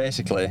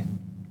basically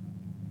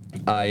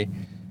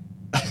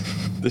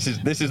this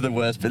is the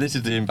worst, but this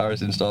is the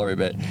embarrassing story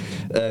bit.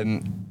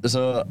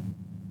 So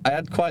I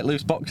had quite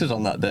loose boxers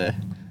on that day,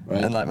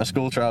 Right. and like my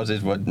school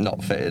trousers were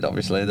not fitted.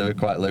 Obviously, they were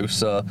quite loose.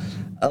 So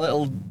a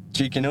little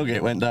cheeky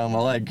nugget went down my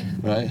leg,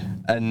 Right.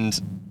 and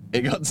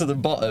it got to the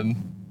bottom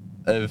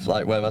of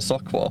like where my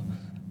sock was,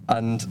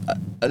 and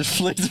I just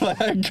flicked my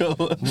ankle.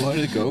 Where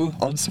did it go?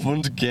 On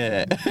someone's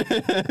gate.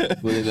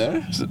 Were they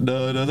there?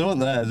 No, they weren't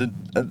there.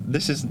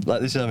 This is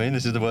what I mean.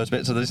 This is the worst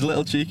bit. So there's a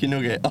little cheeky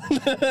nugget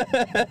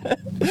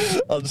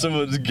on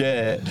someone's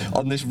gate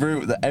on this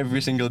route that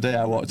every single day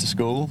I walk to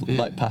school,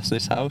 like past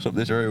this house up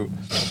this route,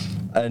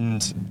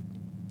 and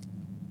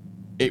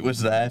it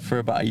was there for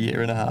about a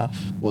year and a half,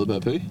 What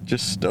about poo?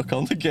 just stuck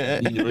on the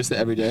gate. You noticed it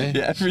every day?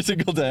 Yeah, every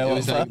single day I It walk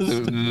was like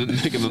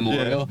past. like a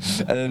memorial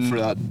And-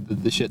 for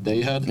the shit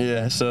they had.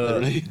 Yeah, so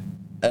Literally.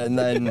 and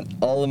then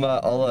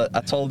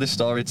I told this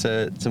story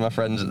to my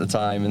friends at the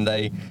time, and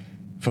they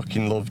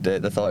fucking loved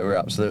it. They thought it were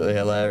absolutely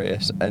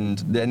hilarious, and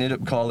they ended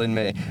up calling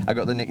me. I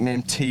got the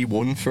nickname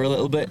T1 for a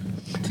little bit.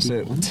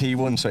 So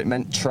T1, so it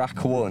meant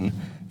track one.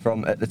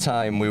 From at the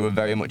time, we were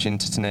very much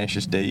into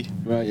Tenacious D.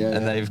 Right, yeah,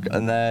 And yeah.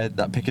 they're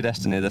that Pick of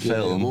Destiny, the Yeah,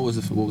 film. What was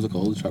it called?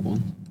 The track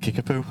one?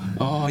 Kickapoo.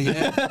 Oh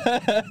yeah.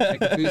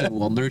 Like, who's a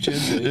wonder tune?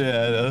 Too.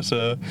 Yeah, no,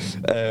 so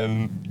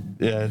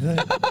yeah.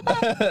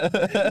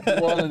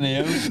 What a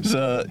name.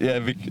 So yeah,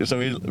 because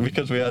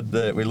we loved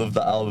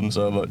that album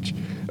so much,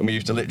 and we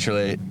used to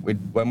literally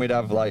when we'd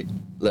have like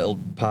little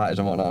parties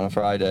and whatnot on a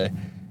Friday,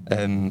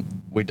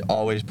 we'd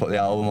always put the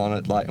album on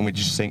it, like, and we'd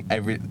just sing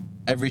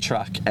every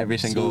track, every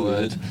single So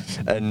word,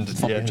 good. and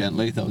Fuck yeah. her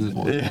gently. That was his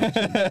one.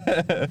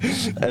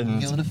 and I'm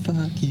gonna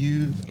fuck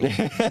you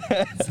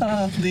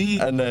softly.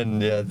 and then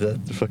yeah, the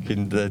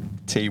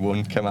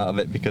T1 came out of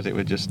it because it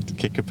would just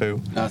Kickapoo.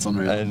 That's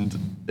unreal. And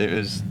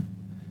it's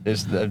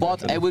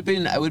But it would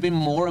be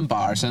more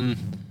embarrassing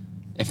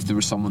if there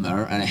was someone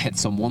there and it hit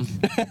someone.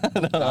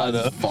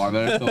 That's far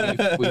better. So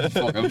like, we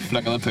fucking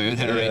flick on the poo and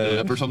hit her right in the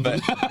lip or something.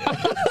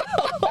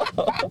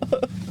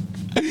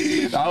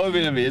 That would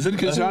be amazing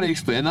because trying to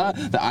explain that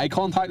the eye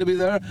contact would be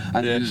there,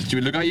 and she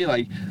would look at you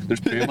like there's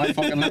poo in my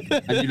fucking lip,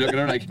 and you look at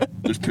her like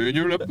there's poo in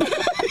your lip,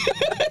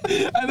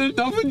 and there's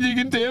nothing you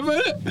can do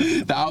about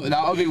it.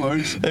 That would be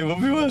worse. It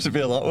would be worse. It'd be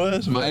a lot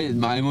worse.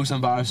 My most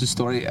embarrassing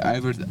story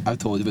I've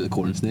told you about the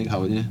corn snake,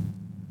 haven't you?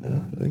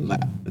 No, I think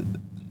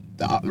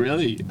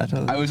Really? I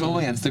don't I was on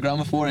my Instagram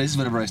before. This is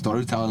whenever I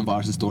started telling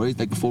embarrassing stories.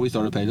 Like before we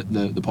started playing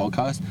the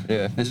podcast.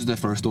 Yeah. This is the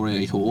first story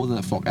I told,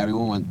 and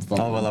everyone went.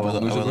 Oh well, I will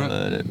bonkers over have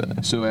heard it.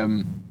 But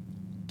So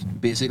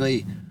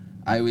basically,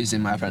 I was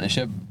in my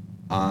apprenticeship,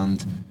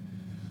 and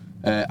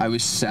I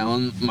was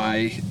selling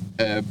my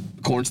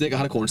corn snake. I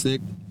had a corn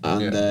snake,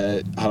 and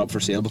had it up for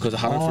sale because I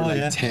had it for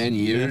like 10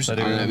 years, Yes, and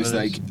it was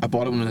this. like I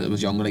bought it when I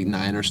was younger, like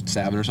 9 or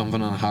 7 or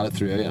something, and I had it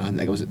throughout, and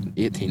like I was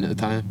 18 at the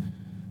time,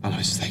 and I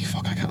was just like,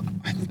 fuck, I can't,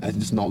 I'm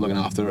just not looking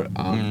after it,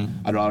 and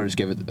I'd rather just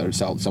give it or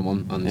sell it to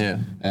someone,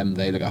 and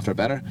they look after it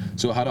better.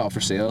 So I had it up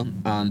for sale,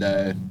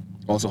 and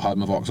also had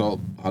my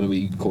Vauxhall, had a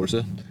wee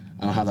Corsa,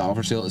 and I had that up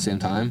for sale at the same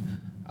time,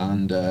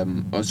 and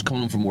I was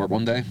coming home from work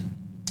one day,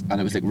 and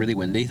it was like really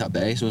windy that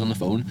day, so I was on the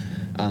phone,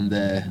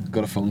 and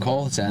got a phone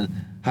call saying,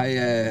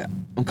 hi,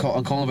 I'm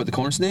calling about the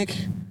corn snake.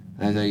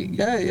 And I was like,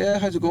 yeah,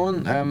 how's it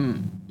going?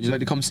 Would you like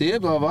to come see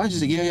it? Blah, blah, blah.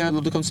 She's like, yeah, I'd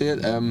love to come see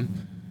it.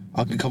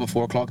 I can come at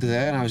 4 o'clock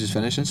today, and I was just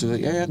finishing, so I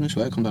was like, yeah, no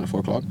sweat, come down at 4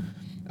 o'clock.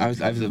 I was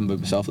living by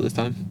myself at this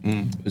time.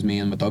 It was me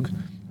and my dog,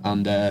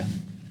 and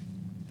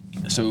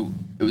so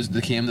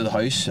they came to the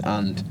house,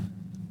 and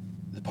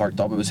they parked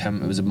up. It was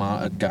him, it was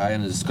a guy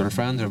and his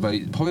girlfriend. They're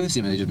probably the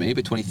same age as me,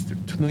 about 20,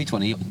 maybe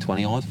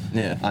 20 odd.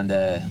 Yeah. And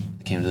they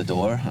came to the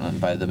door, and I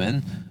invited them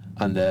in,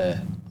 and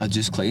I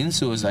just cleaned,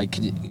 so I was like,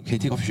 can you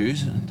take off your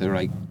shoes? And they were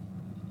like,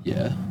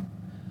 yeah.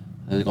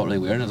 And they got really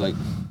weird, and I was like,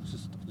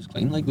 just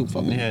clean, like, don't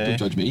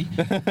judge me.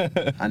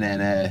 And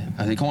then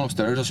I was like, come on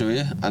upstairs, I'll show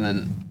you. And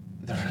then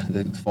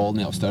they followed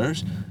me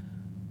upstairs.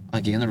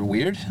 Again, they were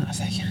weird. And I was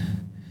like,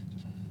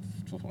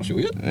 I'll show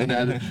you. And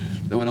then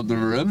they went up to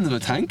the room, to the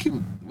tank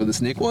where the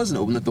snake was, and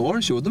opened the door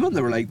and showed them it. And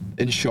they were like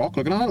in shock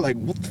looking at it, like,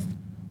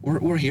 what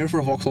we're here for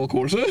a Vauxhall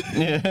Corsa.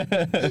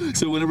 Yeah.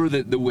 So whenever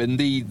the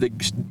windy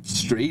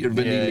street or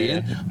windy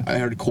lane, I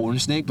heard corn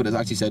snake, but it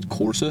actually said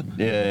Corsa.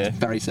 Yeah.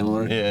 Very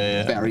similar.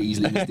 Yeah. Very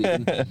easily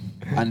mistaken.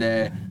 And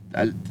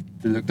I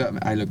looked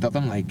at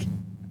them like,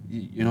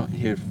 you're not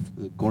here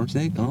for the corn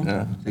snake, no?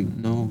 Yeah. Like,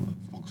 no,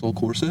 Vauxhall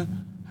Corsa.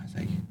 I was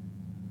like,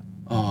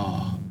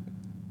 oh.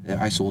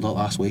 I sold it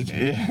last week,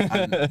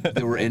 and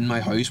they were in my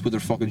house with their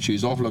fucking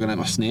shoes off looking at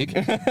my snake.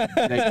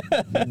 Like,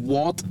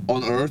 what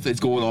on earth is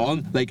going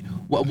on? Like,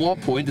 at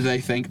what point did I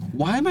think,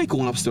 why am I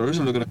going upstairs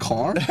and looking at a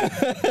car?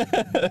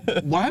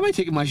 Why am I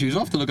taking my shoes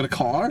off to look at a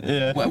car?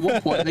 Yeah. At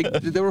what point?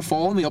 Like, they were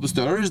following me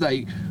upstairs,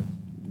 like,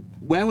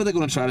 when were they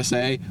going to try to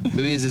say,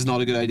 maybe this is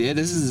not a good idea?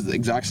 This is the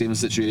exact same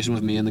situation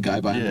with me and the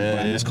guy buying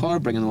this car,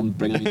 bringing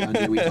me down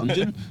to a wee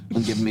dungeon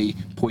and giving me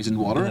poisoned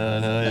water.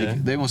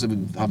 They must have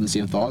been having the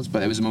same thoughts,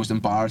 but it was the most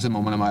embarrassing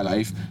moment of my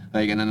life.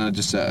 Like, and then I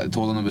just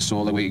told them it was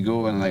sold a week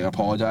ago, and like I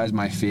apologised.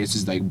 My face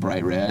is like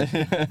bright red,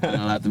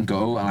 and I let them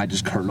go, and I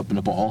just curled up in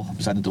a ball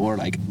beside the door.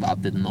 Like,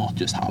 that did not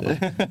just happen.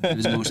 It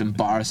was the most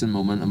embarrassing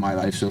moment of my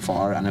life so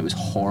far, and it was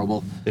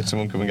horrible. Did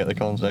someone come and get the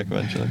corn snake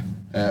eventually?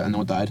 And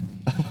no, it died.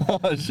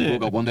 Oh shit!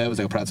 Woke up one day, it was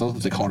like a pretzel. It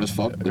was like hard as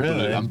fuck.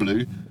 Really? And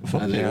blue.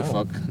 Fuck, and I was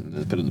like, fuck. And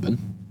I put it in the bin.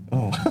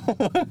 Oh,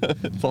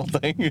 poor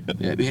thing.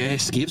 Yeah, but it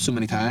escaped so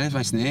many times.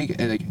 My snake.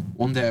 Like,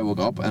 one day I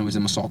woke up and it was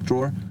in my sock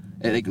drawer.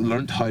 It like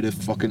learned how to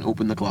fucking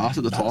open the glass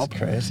at the top.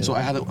 Crazy. So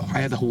I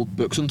had to hold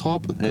books on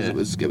top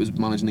because it was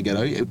managing to get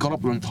out. It got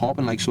up on top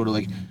and like sort of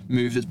like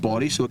moved its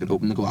body so it could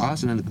open the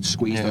glass, and then it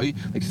squeezed out.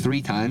 Like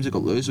 3 times it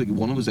got loose. Like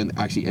one was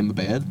actually in my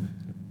bed.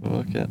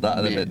 Okay,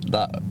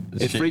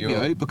 it freaked me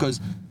out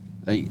because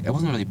like it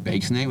wasn't a really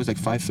big snake. It was like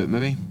 5 foot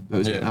maybe. It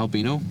was like an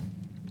albino.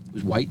 It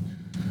was white,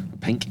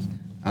 pink,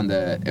 and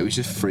it was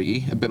just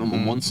freaky. I bit my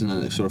mum once, and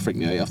then it sort of freaked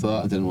me out after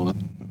that. I didn't want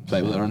to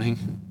play with it or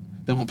anything.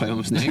 Didn't want to play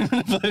with a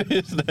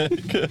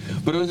snake.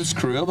 But it was just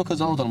cruel because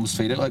all I done was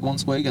feed it like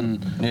once a week,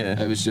 and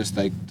it was just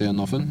like doing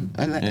nothing.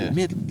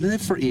 It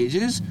lived for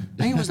ages.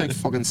 I think it was like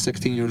fucking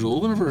 16 years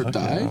old whenever it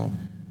died. Hell.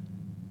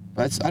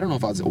 But I don't know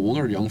if that's old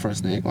or young for a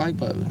snake, like,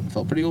 but it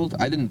felt pretty old.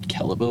 I didn't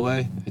kill it, by the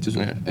way. It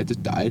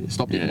just died. It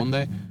stopped eating one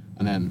day,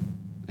 and then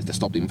it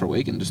stopped eating for a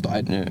week and just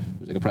died. Yeah. It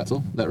was like a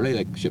pretzel, literally,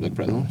 like shaped like a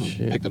pretzel. Oh,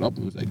 shit. Picked it up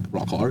and it was like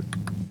rock hard.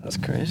 That's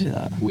crazy.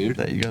 That weird.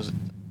 There you goes.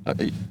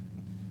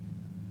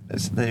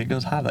 There you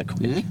goes hard. That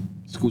quick. Yeah.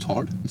 It goes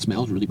hard. It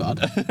smells really bad.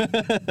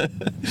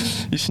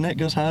 Your snake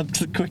goes hard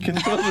quick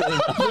and good.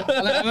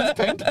 It's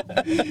pink.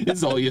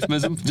 It's all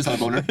euphemism. Just had a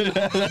boner.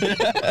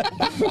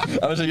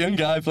 I was a young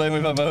guy playing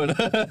with my boner.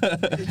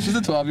 She's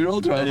a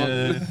 12-year-old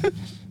trying.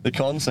 The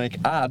corn snake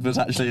ad was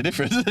actually a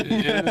difference.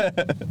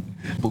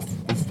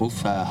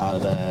 Both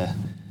had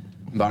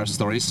embarrassing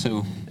stories,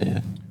 so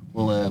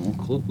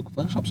we'll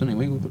finish up soon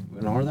anyway. We're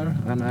an hour there,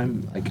 and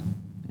I'm like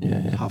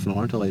half an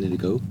hour until I need to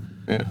go.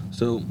 Yeah.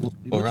 So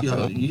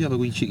you have a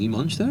wee cheeky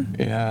munch there?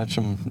 Yeah,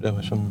 there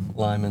was some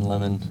lime and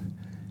lemon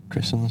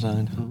crisps on the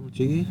side. Oh,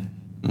 cheeky.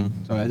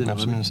 Sorry, I didn't have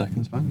some in a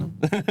second. It's fine, no.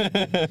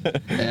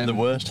 The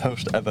worst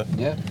host ever.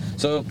 Yeah.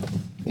 So,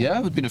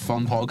 it's been a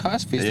fun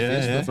podcast, face to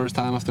face, for the first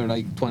time after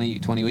like 20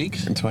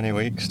 weeks. 20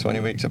 weeks of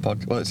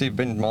podcast. Well, it's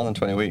been more than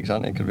 20 weeks,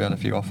 hasn't it? Because we had a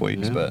few off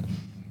weeks, but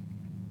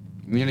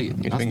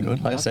it's been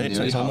good. Like I say,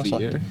 it's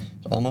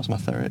almost my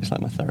therapy. It's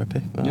like my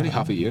therapy. Nearly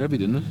half a year I've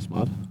been doing it. It's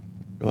mad.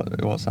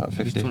 What's that?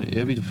 50?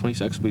 It'll be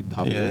 26. We'd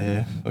have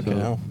Okay,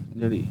 now.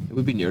 Nearly. It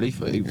would be nearly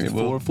four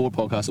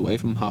podcasts away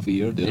from half a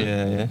year doing it.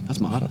 Yeah. That's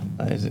mad.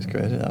 That is. It's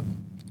crazy. That.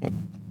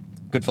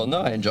 Good fun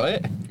though. I enjoy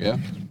it. Yeah.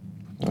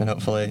 And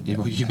hopefully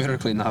you better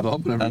clean that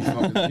up whenever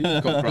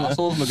you've got grass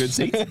holes in a good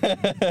seat.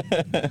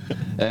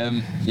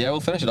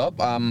 We'll finish it up.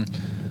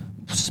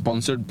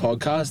 sponsored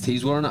podcast.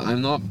 He's wearing it.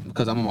 I'm not,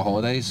 because I'm on my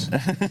holidays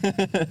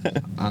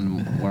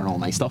and wearing all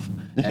nice stuff.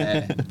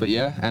 But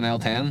yeah,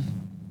 NL10,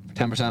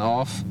 10%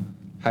 off.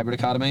 Hybrid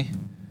Academy.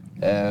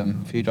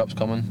 Few drops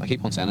coming. I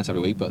keep on saying this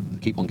every week, but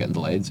keep on getting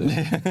delayed. So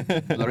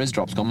but there is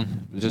drops coming.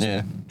 We're just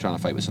trying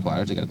to fight with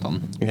suppliers to get it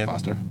done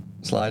faster.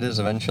 Sliders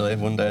eventually,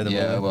 one day.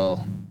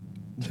 Well,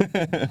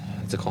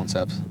 it's a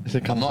concept.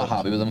 I'm not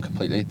happy with them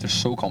completely. They're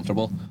so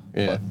comfortable.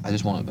 Yeah. But I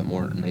just want a bit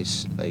more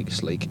nice, like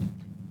sleek.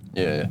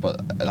 Yeah. But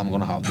I'm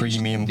gonna have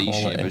premium these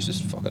quality. shapers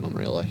just fucking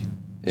unreal. Like.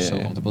 Yeah,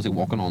 So comfortable. It's like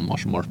walking on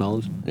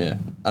marshmallows. Yeah.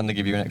 And they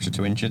give you an extra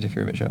 2 inches if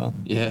you're a bit short.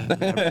 Yeah.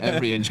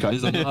 Every inch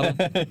counts. Doesn't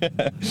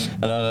it?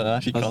 And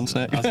actually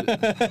consonant.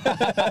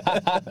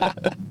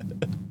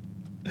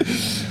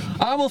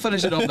 And we'll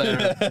finish it up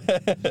there.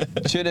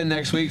 Tune in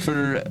next week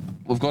for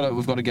we've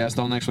got a guest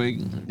on next week.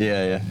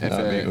 Yeah.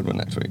 That'll be a good one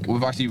next week.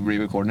 We've actually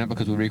re-recording it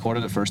because we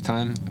recorded it first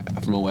time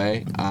from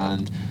away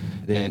and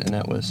the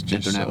internet was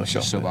just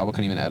so bad we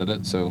couldn't even edit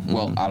it. So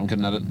well, Adam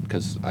couldn't edit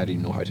because I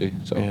didn't know how to.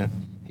 So yeah.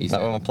 That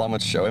was my plan,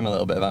 was to show him a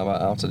little bit about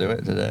how to do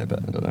it today, but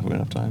I don't know if we're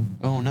gonna have time.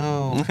 Oh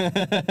no!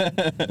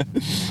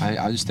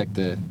 I'll just stick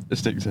to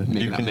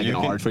making it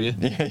hard for you.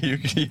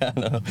 Yeah,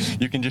 no.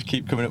 You can just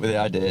keep coming up with the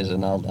ideas,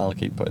 and I'll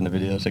keep putting the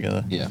videos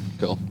together. Yeah,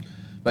 cool.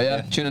 But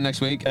yeah, tune in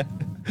next week.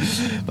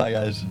 Bye,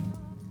 guys.